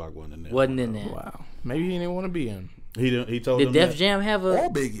 and Tupac wasn't in there. Wasn't in there. Wow. Maybe he didn't want to be in. He told Did them Def that. Jam have Or a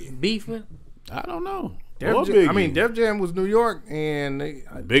Biggie. beef with? I don't know. Def Or Jam, I Biggie. mean, Def Jam was New York, and they,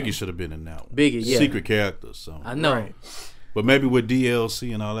 Biggie should have been in that one. Biggie, yeah. Secret character, so. I know. Right. But maybe with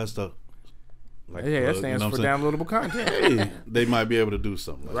DLC and all that stuff. Like Yeah, that plug, stands you know for what I'm downloadable content. saying? Hey, they might be able to do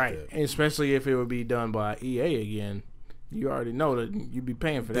something like Right. that. And especially if it would be done by EA again. You already know that you'd be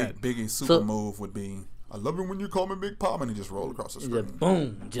paying for that. Biggie's super So- move would be, I love it when you call me Big Pop, and he just roll across the Just screen.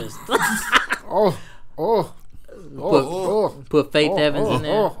 boom, just put Faith Evans in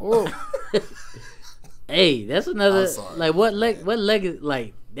there. Hey, that's another I'm sorry. like what legacy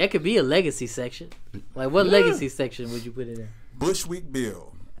like that could be a legacy section. Like what legacy section would you put in there? Bushwick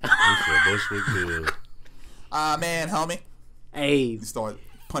Bill. He said Bushwick Bill. Man, homie. Hey, You start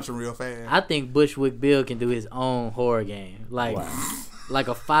punching real fast. I think Bushwick Bill can do his own horror game, like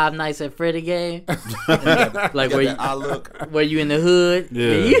a Five Nights at Freddy game, like where you I look. where you in the hood.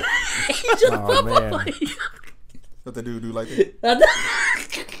 Yeah. and you just Oh, pop man. up. What the dude do like that?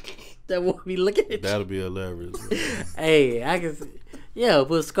 That won't be looking at you. That'll be hilarious. Bro. Hey, I can see. Yeah,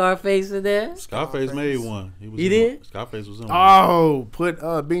 put Scarface in there. Scarface made one. Was He in did? one. Scarface was in one. Oh, put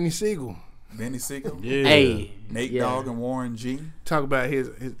Beanie Siegel. Benny Siegel, Yeah. Hey, Nate yeah. Dogg, and Warren G. Talk about his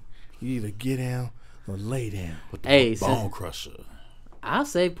you either get down or lay down. With the Hey, Bone since- Crusher. I'll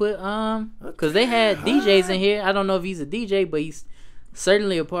say put because they had DJs in here. I don't know if he's a DJ, but he's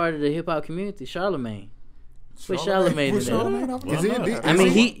certainly a part of the hip hop community. Charlemagne. Put Charlemagne in there. off Is it? not? I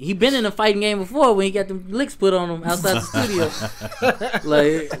mean, he been in a fighting game before when he got them licks put on him outside the studio.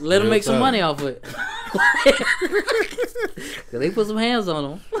 Like, let him make some money off it. Cause they put some hands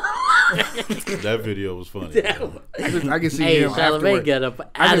on him. That video was funny. I can see Hey, him Charlemagne afterward. got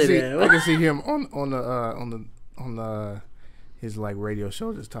up I out can of see there. I can see him on the his like radio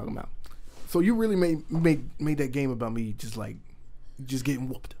show just talking about. So you really made that game about me just getting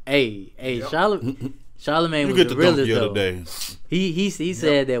whooped. Hey, Charlemagne You was get the the dunk realest the though. other day. He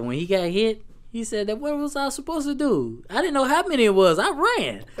said that when he got hit, he said that what was I supposed to do? I didn't know how many it was. I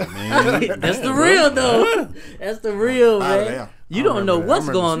ran. Man, That's the real though. That's the real, Out of man. there. You don't know what's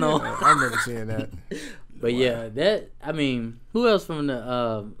I going remember on. seeing that. I remember seeing that. But yeah, that I mean, who else from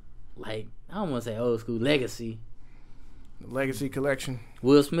the like I don't want to say old school legacy? The Legacy Collection.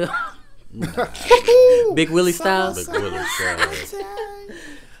 Will Smith, Big Willie Styles. Big Willie Styles.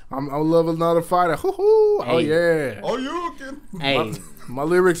 I'm love another fighter. Hoo-hoo. Oh Hey. yeah. Oh, you can. Hey, My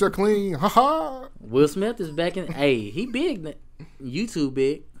lyrics are clean. Ha ha. Will Smith is back in. Hey, he big. YouTube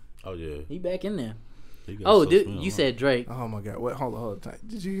big. Oh yeah. He back in there. He got Oh, so dude, swim, you huh? said Drake. Oh my god. What? Hold on.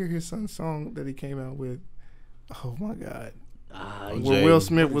 Did you hear his son's song that he came out with? Oh my god. Oh, When Jay. Will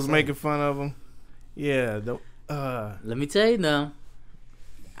Smith was making fun of him. Yeah. Let me tell you now.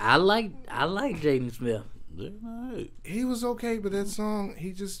 I like Jaden Smith. Yeah, right. He was okay, but that song,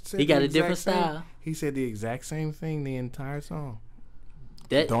 he just said He got the a different exact same- style. He said the exact same thing the entire song.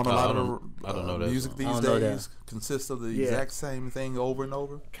 That Don't a I lot don't- of I don't know that music song. these I don't know days consist of the Yeah. exact same thing over and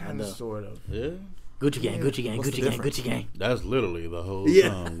over? Kind of, know. sort of. Yeah. Gucci gang, Gucci gang, What's the Gucci gang, difference? Gucci gang. That's literally the whole Yeah.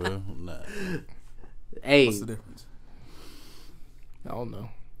 song, bro. Nah. Hey, What's the difference? I don't know.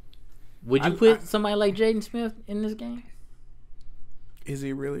 would you put somebody like Jaden Smith in this game? Is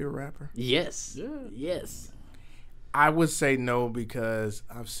he really a rapper? Yes. Yeah. Yes. I would say no because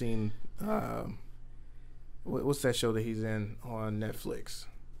I've seen what's that show that he's in on Netflix?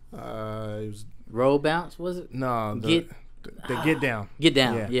 It was Roll bounce was it? no the Get Down. Get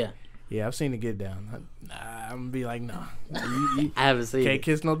down. Yeah. Yeah. Yeah, I've seen the Get Down. I'm gonna be like, nah, you I haven't seen can't it.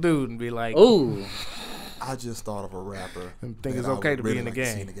 kiss no dude and be like, Ooh. I just thought of a rapper. think that it's I okay would to be really in the like to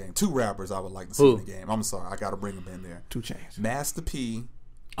see game. in the game. 2 rappers I would like to see Who? in the game. I'm sorry, I got to bring them in there. 2 Chainz. Master P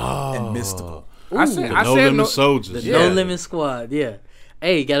Oh. and Mystical. I said, The I No said Limit no. Soldiers. The Yeah. No Limit Squad. Yeah.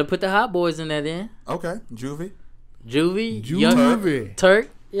 Hey, got to put the Hot Boys in that in. Okay, Juvie. Juvie. Young Juvie. Turk.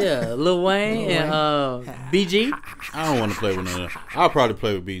 Yeah. Lil Wayne and BG. I don't want to play with none of that. I'll probably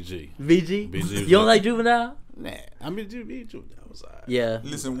play with BG. BG. BG was You don't like- like Juvenile? Nah. I mean, BG that was alright. Yeah.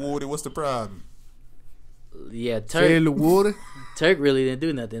 Listen, Woody, what's the problem? Yeah. Say Turk. the water. Turk really didn't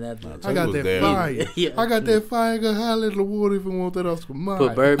do nothing after that. I got was that there. fire. Yeah. I got that fire. Go holler at the water if you want that Oscar mine.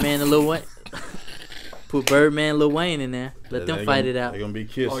 Put Birdman and Lil Wayne. Put Birdman and Lil Wayne in there. Let them They fight gonna- it out. They're gonna be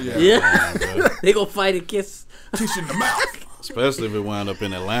kissing. Oh, yeah. Yeah. bro. They gonna fight and kiss. Kiss you in the mouth. Especially if it wound up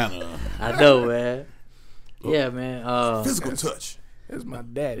in Atlanta. I know, man. Yeah, man. Physical touch. That's my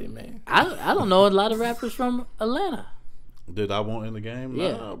daddy, man. I don't know a lot of rappers from Atlanta. Did I want in the game?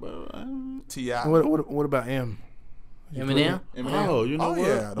 Yeah. Nah, bro. T.I. What about M? Eminem. Oh, you know what?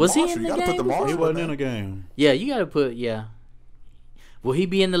 Yeah, the Was he Marshall. in You the gotta put the game before? Marshall He wasn't in in there. the game. Yeah, you gotta put Will he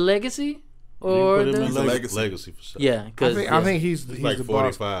be in the legacy or Put him the? in He's a legacy. legacy. For sure. Yeah, because I think he's like the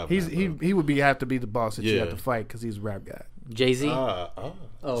boss. 45 He's now, he would have to be the boss that you Yeah. have to fight because he's a rap guy. Jay-Z. Oh.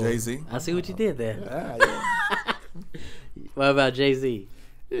 Jay-Z. I see what you did there. Yeah. What about Jay-Z?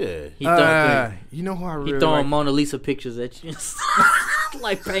 Yeah. He throwing, You know who I he really throwing like? Mona Lisa pictures at you,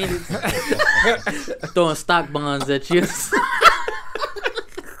 like painted, throwing stock bonds at you.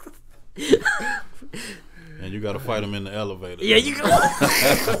 And you got to fight him in the elevator. Yeah, you go.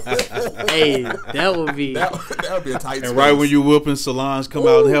 Hey, that would be That would be a tight. And right when you whooping, Solange come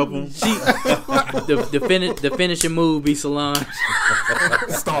out and help him. the finishing move be Solange.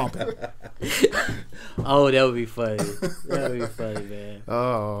 stomping. Oh, that would be funny. That would be funny, man.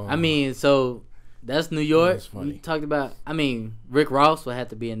 Oh, I mean, so that's New York. That's funny. You talked about. I mean, Rick Ross would have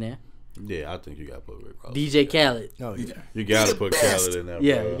to be in there. Yeah, I think you got to put Rick Ross. DJ Khaled. oh yeah. You got to put Khaled in there,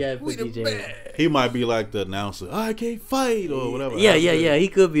 Yeah, bro. you gotta put DJ. He might be like the announcer. I can't fight or whatever. Yeah. He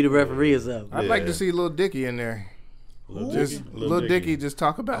could be the referee or something. I'd like Yeah. to see Lil Dicky in there. Just Lil Dicky just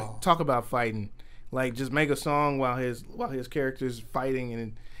talk about fighting, like just make a song while his character's fighting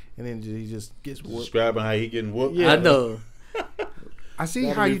and then he just gets whooped. Describing how he getting whooped. I know. I see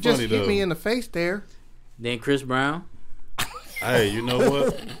That'd how be you just funny, hit me though. in the face there. Then Chris Brown. Hey, you know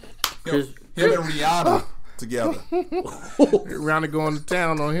what? Chris, Him and Rihanna together. Around to going to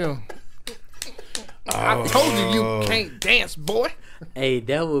town on him. I told you can't dance, boy. hey,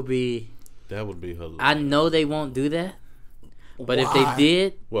 that would be. That would be hilarious. I know they won't do that, but if Why? they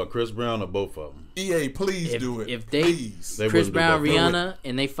did, What, Chris Brown or both of them? EA, please If- do it. if they- please. They Chris wouldn't do Brown, both of them. Rihanna,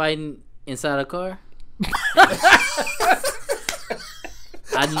 and they fighting inside a car.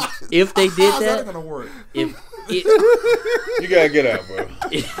 If they did How's that that, gonna work? if You gotta get out, bro.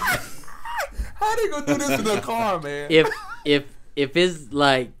 How they gonna do this in the car, man? if it's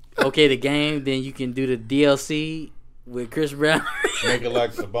like okay, the game, then you can do the DLC with Chris Brown. Make it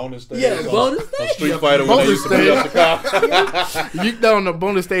like the bonus stage. Yeah, on- bonus on stage. Street Fighter when they Bonus used to beat up the car You know, on the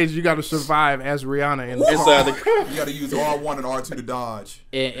bonus stage, you got to survive as Rihanna in the car. inside the car. You gotta use R1 and R2 to dodge.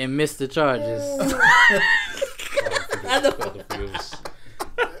 and miss the charges.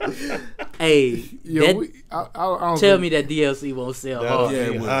 Hey, Yo, that, I don't tell think- me that DLC won't sell That hard. would Yeah,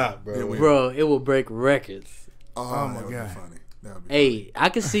 be it would. hot, bro. It would. Bro, it will break records. Oh, my that would God. be funny. That would be Hey, I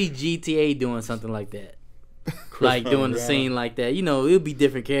could see GTA doing something like that. Like doing the scene like that. You know, it would be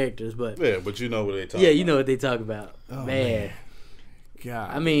different characters, but Yeah, but you know what they talking yeah, about. you know what they talk about. Man.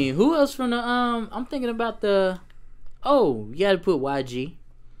 God. I mean, who else from the I'm thinking about the you gotta put YG.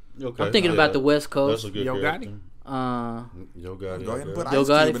 Okay. I'm thinking about the West That's Coast. a good Yo character. Uh Yo Gotti. Go ahead and put Yo Ice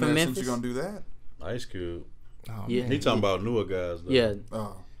Gotti Cube in from there Memphis? since you're gonna do that. Ice Cube. Oh, yeah. man. He talking about newer guys, though. Yeah.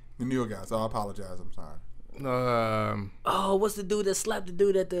 Oh, the newer guys. Oh, I apologize. I'm sorry. Oh, what's the dude that slapped the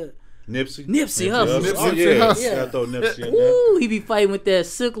dude at the Nipsey. Nipsey Hussle. Oh, Nipsey yeah. Hussle. Yeah, I throw Nipsey in there. Ooh, he be fighting with that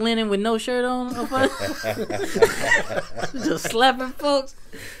silk linen with no shirt on. Just slapping folks.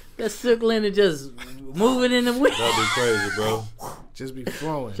 That silk linen just moving in the wind. That'd be crazy, bro. Just be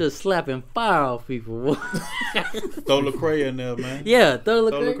flowing. Just slapping fire off people. Throw Lecrae in there, man. Yeah, throw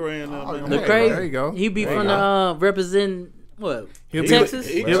Throw Lecrae. Lecrae in there, man. Hey, Lecrae, there you go. He be There from you the representing what? He'll be- Texas?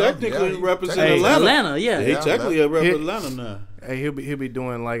 He Well, technically yeah, represent Hey, Atlanta. Atlanta, yeah. He technically represent He- Atlanta now. Hey, he'll be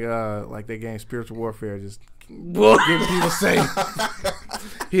doing like they game spiritual warfare, just Boy. getting people saved,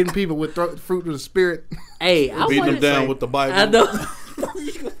 hitting people with fruit of the spirit. Hey, I Beating them wanted down with the Bible. I know.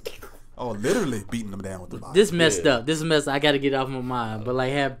 Oh, literally beating them down with the Bible. This messed up. This is messed. I got to get off my mind. But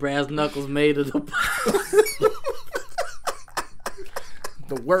like, have brass knuckles made of the.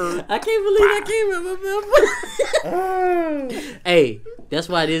 The word. I can't believe I can't remember. Hey, that's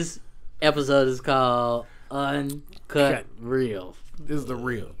why this episode is called Uncut Real. This is the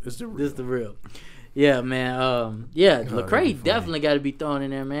real. It's the This real. is the real. Yeah, man. Yeah, Lecrae definitely got to be thrown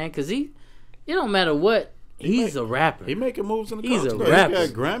in there, man, because it don't matter what. He's a rapper. He making moves in the He's a coast, bro. rapper. He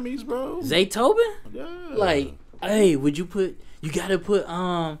got Grammys, bro. Zaytoven? Yeah. Like, hey, you got to put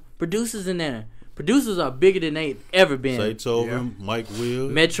producers in there. Producers are bigger than they ever been. Zaytoven, Mike Will,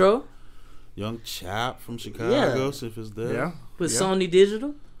 Metro, Young Chap from Chicago, if it's there. Yeah. put Yeah. Sony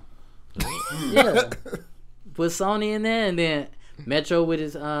Digital. Yeah. Put Sony in there, and then Metro with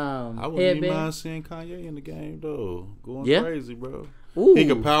his I wouldn't even headband. mind seeing Kanye in the game though. Going Yeah? crazy, bro. Ooh. He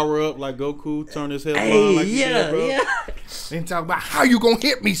could power up like Goku, turn his head Hey, blonde like he yeah, did, bro. yeah. Then talk about how you gonna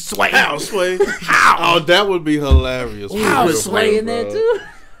hit me, Sway. How, Sway? How? Oh, that would be hilarious. How For is real, Sway in bro. there too?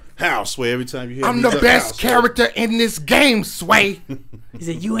 How, Sway? Every time you hear I'm me, the just, best "How, Sway?" character in this game, Sway. He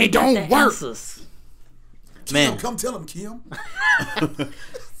said, "You ain't It don't got the work." answers." Man. come tell him, Kim.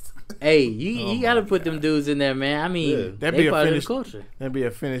 Hey, you gotta put them dudes in there, man. I mean, That'd they be a part of the finish. culture. That'd be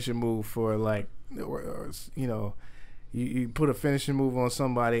a finishing move for like, or, you know, you put a finishing move on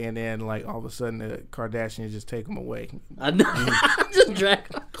somebody, and then like all of a sudden the Kardashians just take them away. I know. Just drag.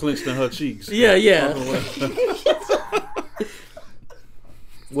 Clenched in her cheeks. Yeah.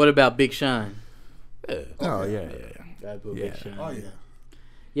 What about Big Sean? Oh yeah. Gotta put Yeah. Big Sean. Oh yeah.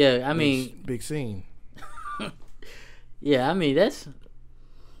 Yeah, I mean, Big scene. yeah, I mean that's.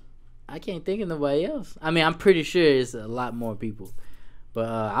 I can't think of nobody else. I mean, I'm pretty sure it's a lot more people, but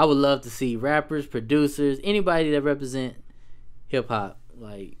I would love to see rappers, producers, anybody that represent hip hop.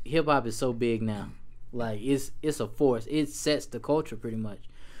 Like hip hop is so big now. Like it's a force. It sets the culture pretty much.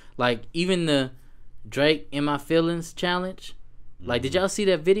 Like even the Drake "In My Feelings" challenge. Like, did y'all see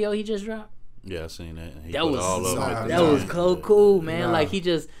that video he just dropped? Yeah, I seen that. He That put was all of them at the that was time. cool, man. Nah. Like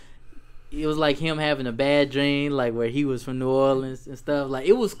it was like him having a bad dream, like where he was from New Orleans and stuff. Like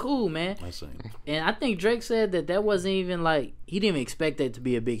it was cool, man. I seen it. And I think Drake said that wasn't even like he didn't even expect that to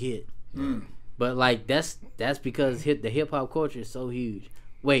be a big hit. But like that's because the hip hop culture is so huge.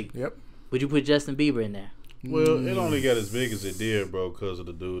 Wait, Yep. would you put Justin Bieber in there? Well, it only got as big as it did, bro, because of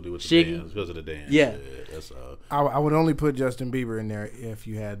the dude with the Shiggy? dance. Because of the dance. Yeah. That's all. I would only put Justin Bieber in there if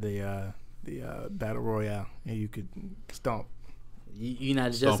you had the battle royale and you could stomp. You not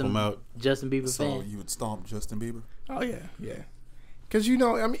a Stomp him Justin out. Justin Bieber So fan? you would stomp Justin Bieber? Oh yeah. Because you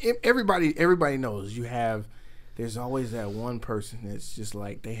know, I mean, everybody knows you have. There's always that one person that's just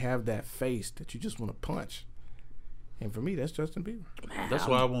like they have that face that you just want to punch. And for me, that's Justin Bieber. That's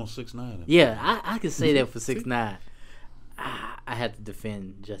why I want 6ix9ine. Yeah, I could say that for 6ix9ine. I had to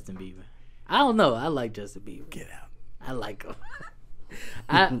defend Justin Bieber. I don't know. I like Justin Bieber. Get out. I like him.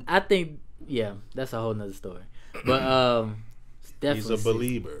 I think that's a whole nother story. But definitely He's a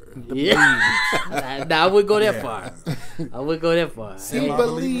believer. Yeah. Nah, I wouldn't go that Yeah. far. I wouldn't go that far. He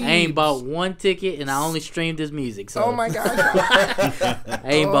believes. I ain't bought one ticket and I only streamed his music. So Oh my gosh. I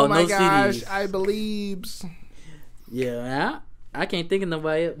ain't Oh bought my no gosh. CDs. I believes. Yeah, I can't think of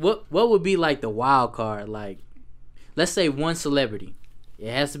nobody. What would be like the wild card? Like, let's say one celebrity.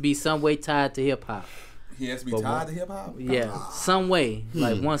 It has to be some way tied to hip hop. He has to be But tied what- to hip hop? Yeah, some way,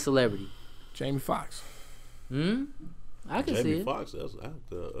 like one celebrity. Jamie Foxx. I can see Jamie it. Foxx, that's out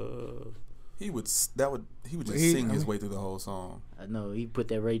the. He would just He- sing his way through the whole song. I know he put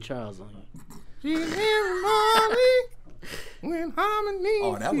that Ray Charles on you. When harmony.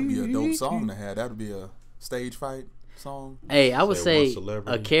 Oh, that would be a dope song to have. That would be a stage fight song. Hey, I would Say one say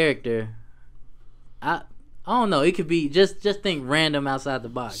celebrity. a character. I don't know. It could be just think random outside the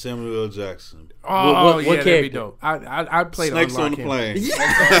box. Samuel L. Jackson. Oh, what yeah, that'd be character? dope. I'd play Snakes on the Unlock him. plane.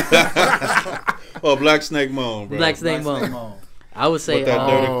 Oh, Black Snake Moan, bro. Black Snake Moan. I would say With that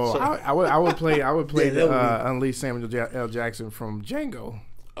dirty- Oh, I would play that would Unleash Samuel L. Jackson from Django.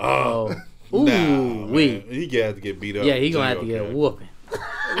 oh. Ooh, Nah, we. man. He got to get beat up. Yeah, he gonna have to Django get a character. whooping.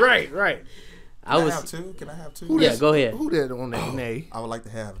 Right. I Can I was. have two? Can I have two? Yeah, go ahead. Who did on that? Nay. I would like to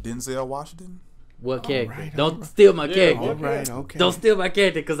have Denzel Washington. What character? right, Don't alright. steal my Yeah, character. All right. Okay. Don't steal my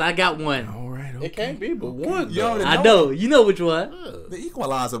character because I got one. All right. Okay. It can't be but one. You though. already I know. You know which one. The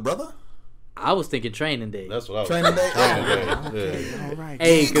Equalizer, brother. I was thinking Training Day. That's what I was Training Day. Yeah. All right.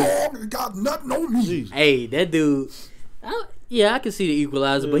 Hey, Oh, got nothing on me. hey, that dude. I can see the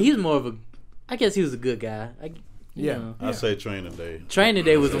Equalizer, but he's more of a. I guess he was a good guy. Yeah. I say Training Day. Training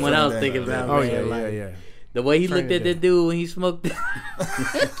Day was the one I was Training Day. thinking about. Oh man. yeah. Like, Yeah. the way he Training looked at Day. that dude when he smoked.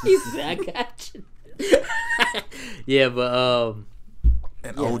 He said, "I got you." Yeah, but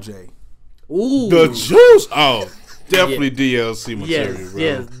And OJ. ooh, The juice. Oh, definitely DLC material,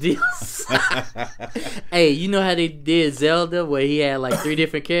 yes, bro. yes. Hey, you know how they did Zelda, where he had like 3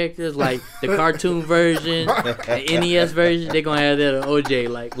 different characters, like the cartoon version, the NES version. They're gonna have that on OJ,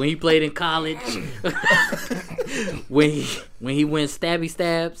 like when he played in college, when he went stabby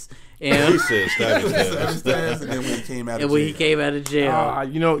stabs, He and said stabby And then when he came out of and when he jail. came out of jail,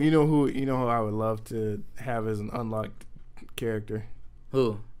 You know who I would love to have as an unlocked character.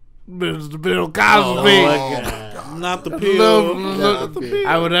 who? Mr. Bill Cosby. Oh my God. Not the pill.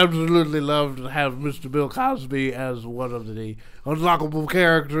 I would absolutely love to have Mr. Bill Cosby as one of the unlockable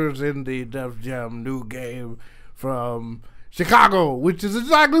characters in the Def Jam new game from Chicago, which is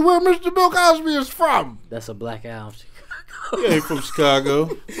exactly where Mr. Bill Cosby is from. That's a black album. He ain't from Chicago.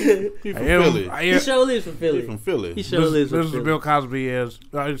 He from Philly. He sure lives from He Philly. from Philly. He sure lives from Mr. Philly. Bill Cosby is,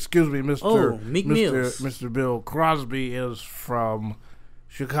 excuse me, Mr. Oh, Meek Mills. Mr. Bill Crosby is from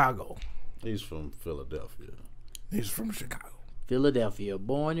Chicago. He's from Philadelphia. He's from Chicago. Philadelphia,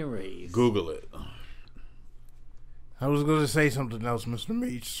 born and raised. Google it. I was going to say something else, Mr.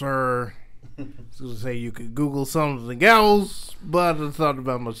 Meach, sir. to say you could Google something else, but I thought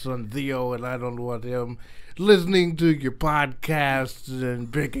about my son Theo, and I don't want him listening to your podcast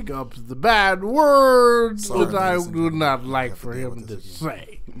and picking up the bad words that I do not like for him to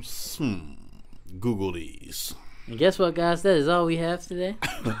say. Google these. And guess what, guys? That is all we have today.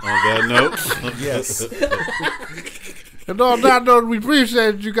 On that note, Yes. And on that note, we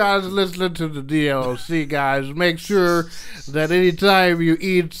appreciate you guys listening to the DLC, guys. Make sure that anytime you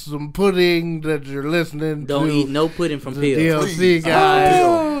eat some pudding that you're listening Don't to eat no pudding from the pills. DLC, Please. guys.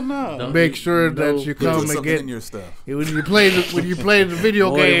 oh no. Don't Make eat sure no that you Put come and something get in your stuff. when you play the video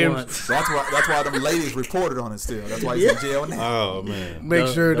More than games. once. That's why them ladies reported on it still. That's why he's in jail now. Oh man. Make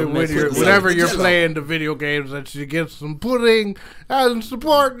Don't- sure that don't when mess you're, with whenever the you're jello. playing the video games, that you get some pudding and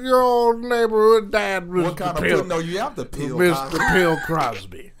support your old neighborhood dad, What kind Mr. of Pill, pudding? No, you have the pill. Mr. Pill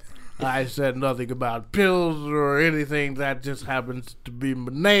Crosby. I said nothing about pills or anything. That just happens to be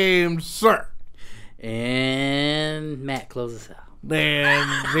my name, sir. And Matt, close us out.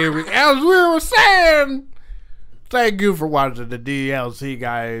 And here as we were saying, thank you for watching the DLC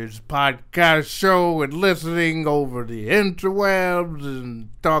Guys podcast show and listening over the interwebs and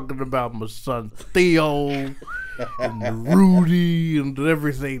talking about my son Theo and Rudy and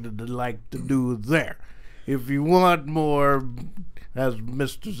everything that they like to do there. If you want more, as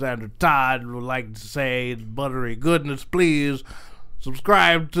Mr. Sandra Todd would like to say, buttery goodness, please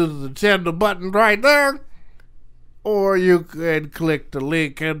subscribe to the channel button right there. Or you can click the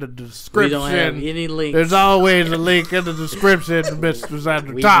link in the description. We don't have any links. There's always a link in the description to Mr.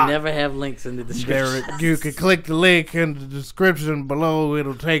 Sandra We Todd. never have links in the description. There, you can click the link in the description below.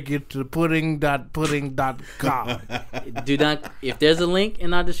 It'll take you to pudding.pudding.com. Do not. If there's a link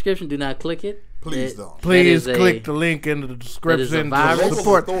in our description, do not click it. Please That- don't. Please that is click the link in the that description is a to Local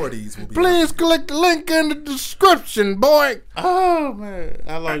support. authorities will be. Please click the link in the description, boy. Oh man.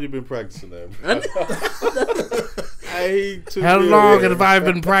 How long you been practicing that, bro? I ain't too How good long at have it. I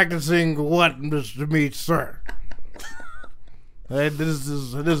been practicing what, Mr. Meat, sir? And this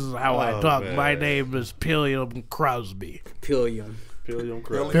is how I Oh, talk. man. My name is Pilliam Crosby. Pillium. Pillium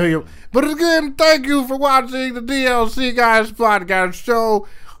Crab. Pilliam. But again, thank you for watching the DLC Guys podcast show.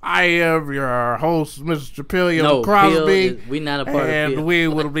 I am your host, Mr. Pilliam No, Crosby. we not a part of And Pill. we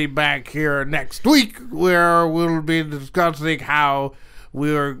will be back here next week, where we'll be discussing how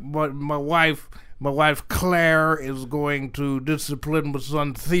my wife Claire is going to discipline my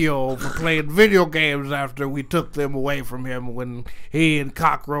son Theo for playing video games after we took them away from him when he and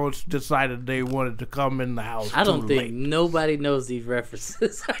Cockroach decided they wanted to come in the house. I don't too think late. nobody knows these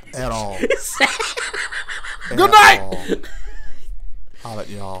references. At all. Good night. Holla at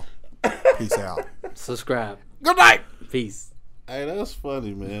y'all. Peace out. Subscribe. Good night. Peace. Hey, that's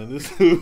funny, man. This dude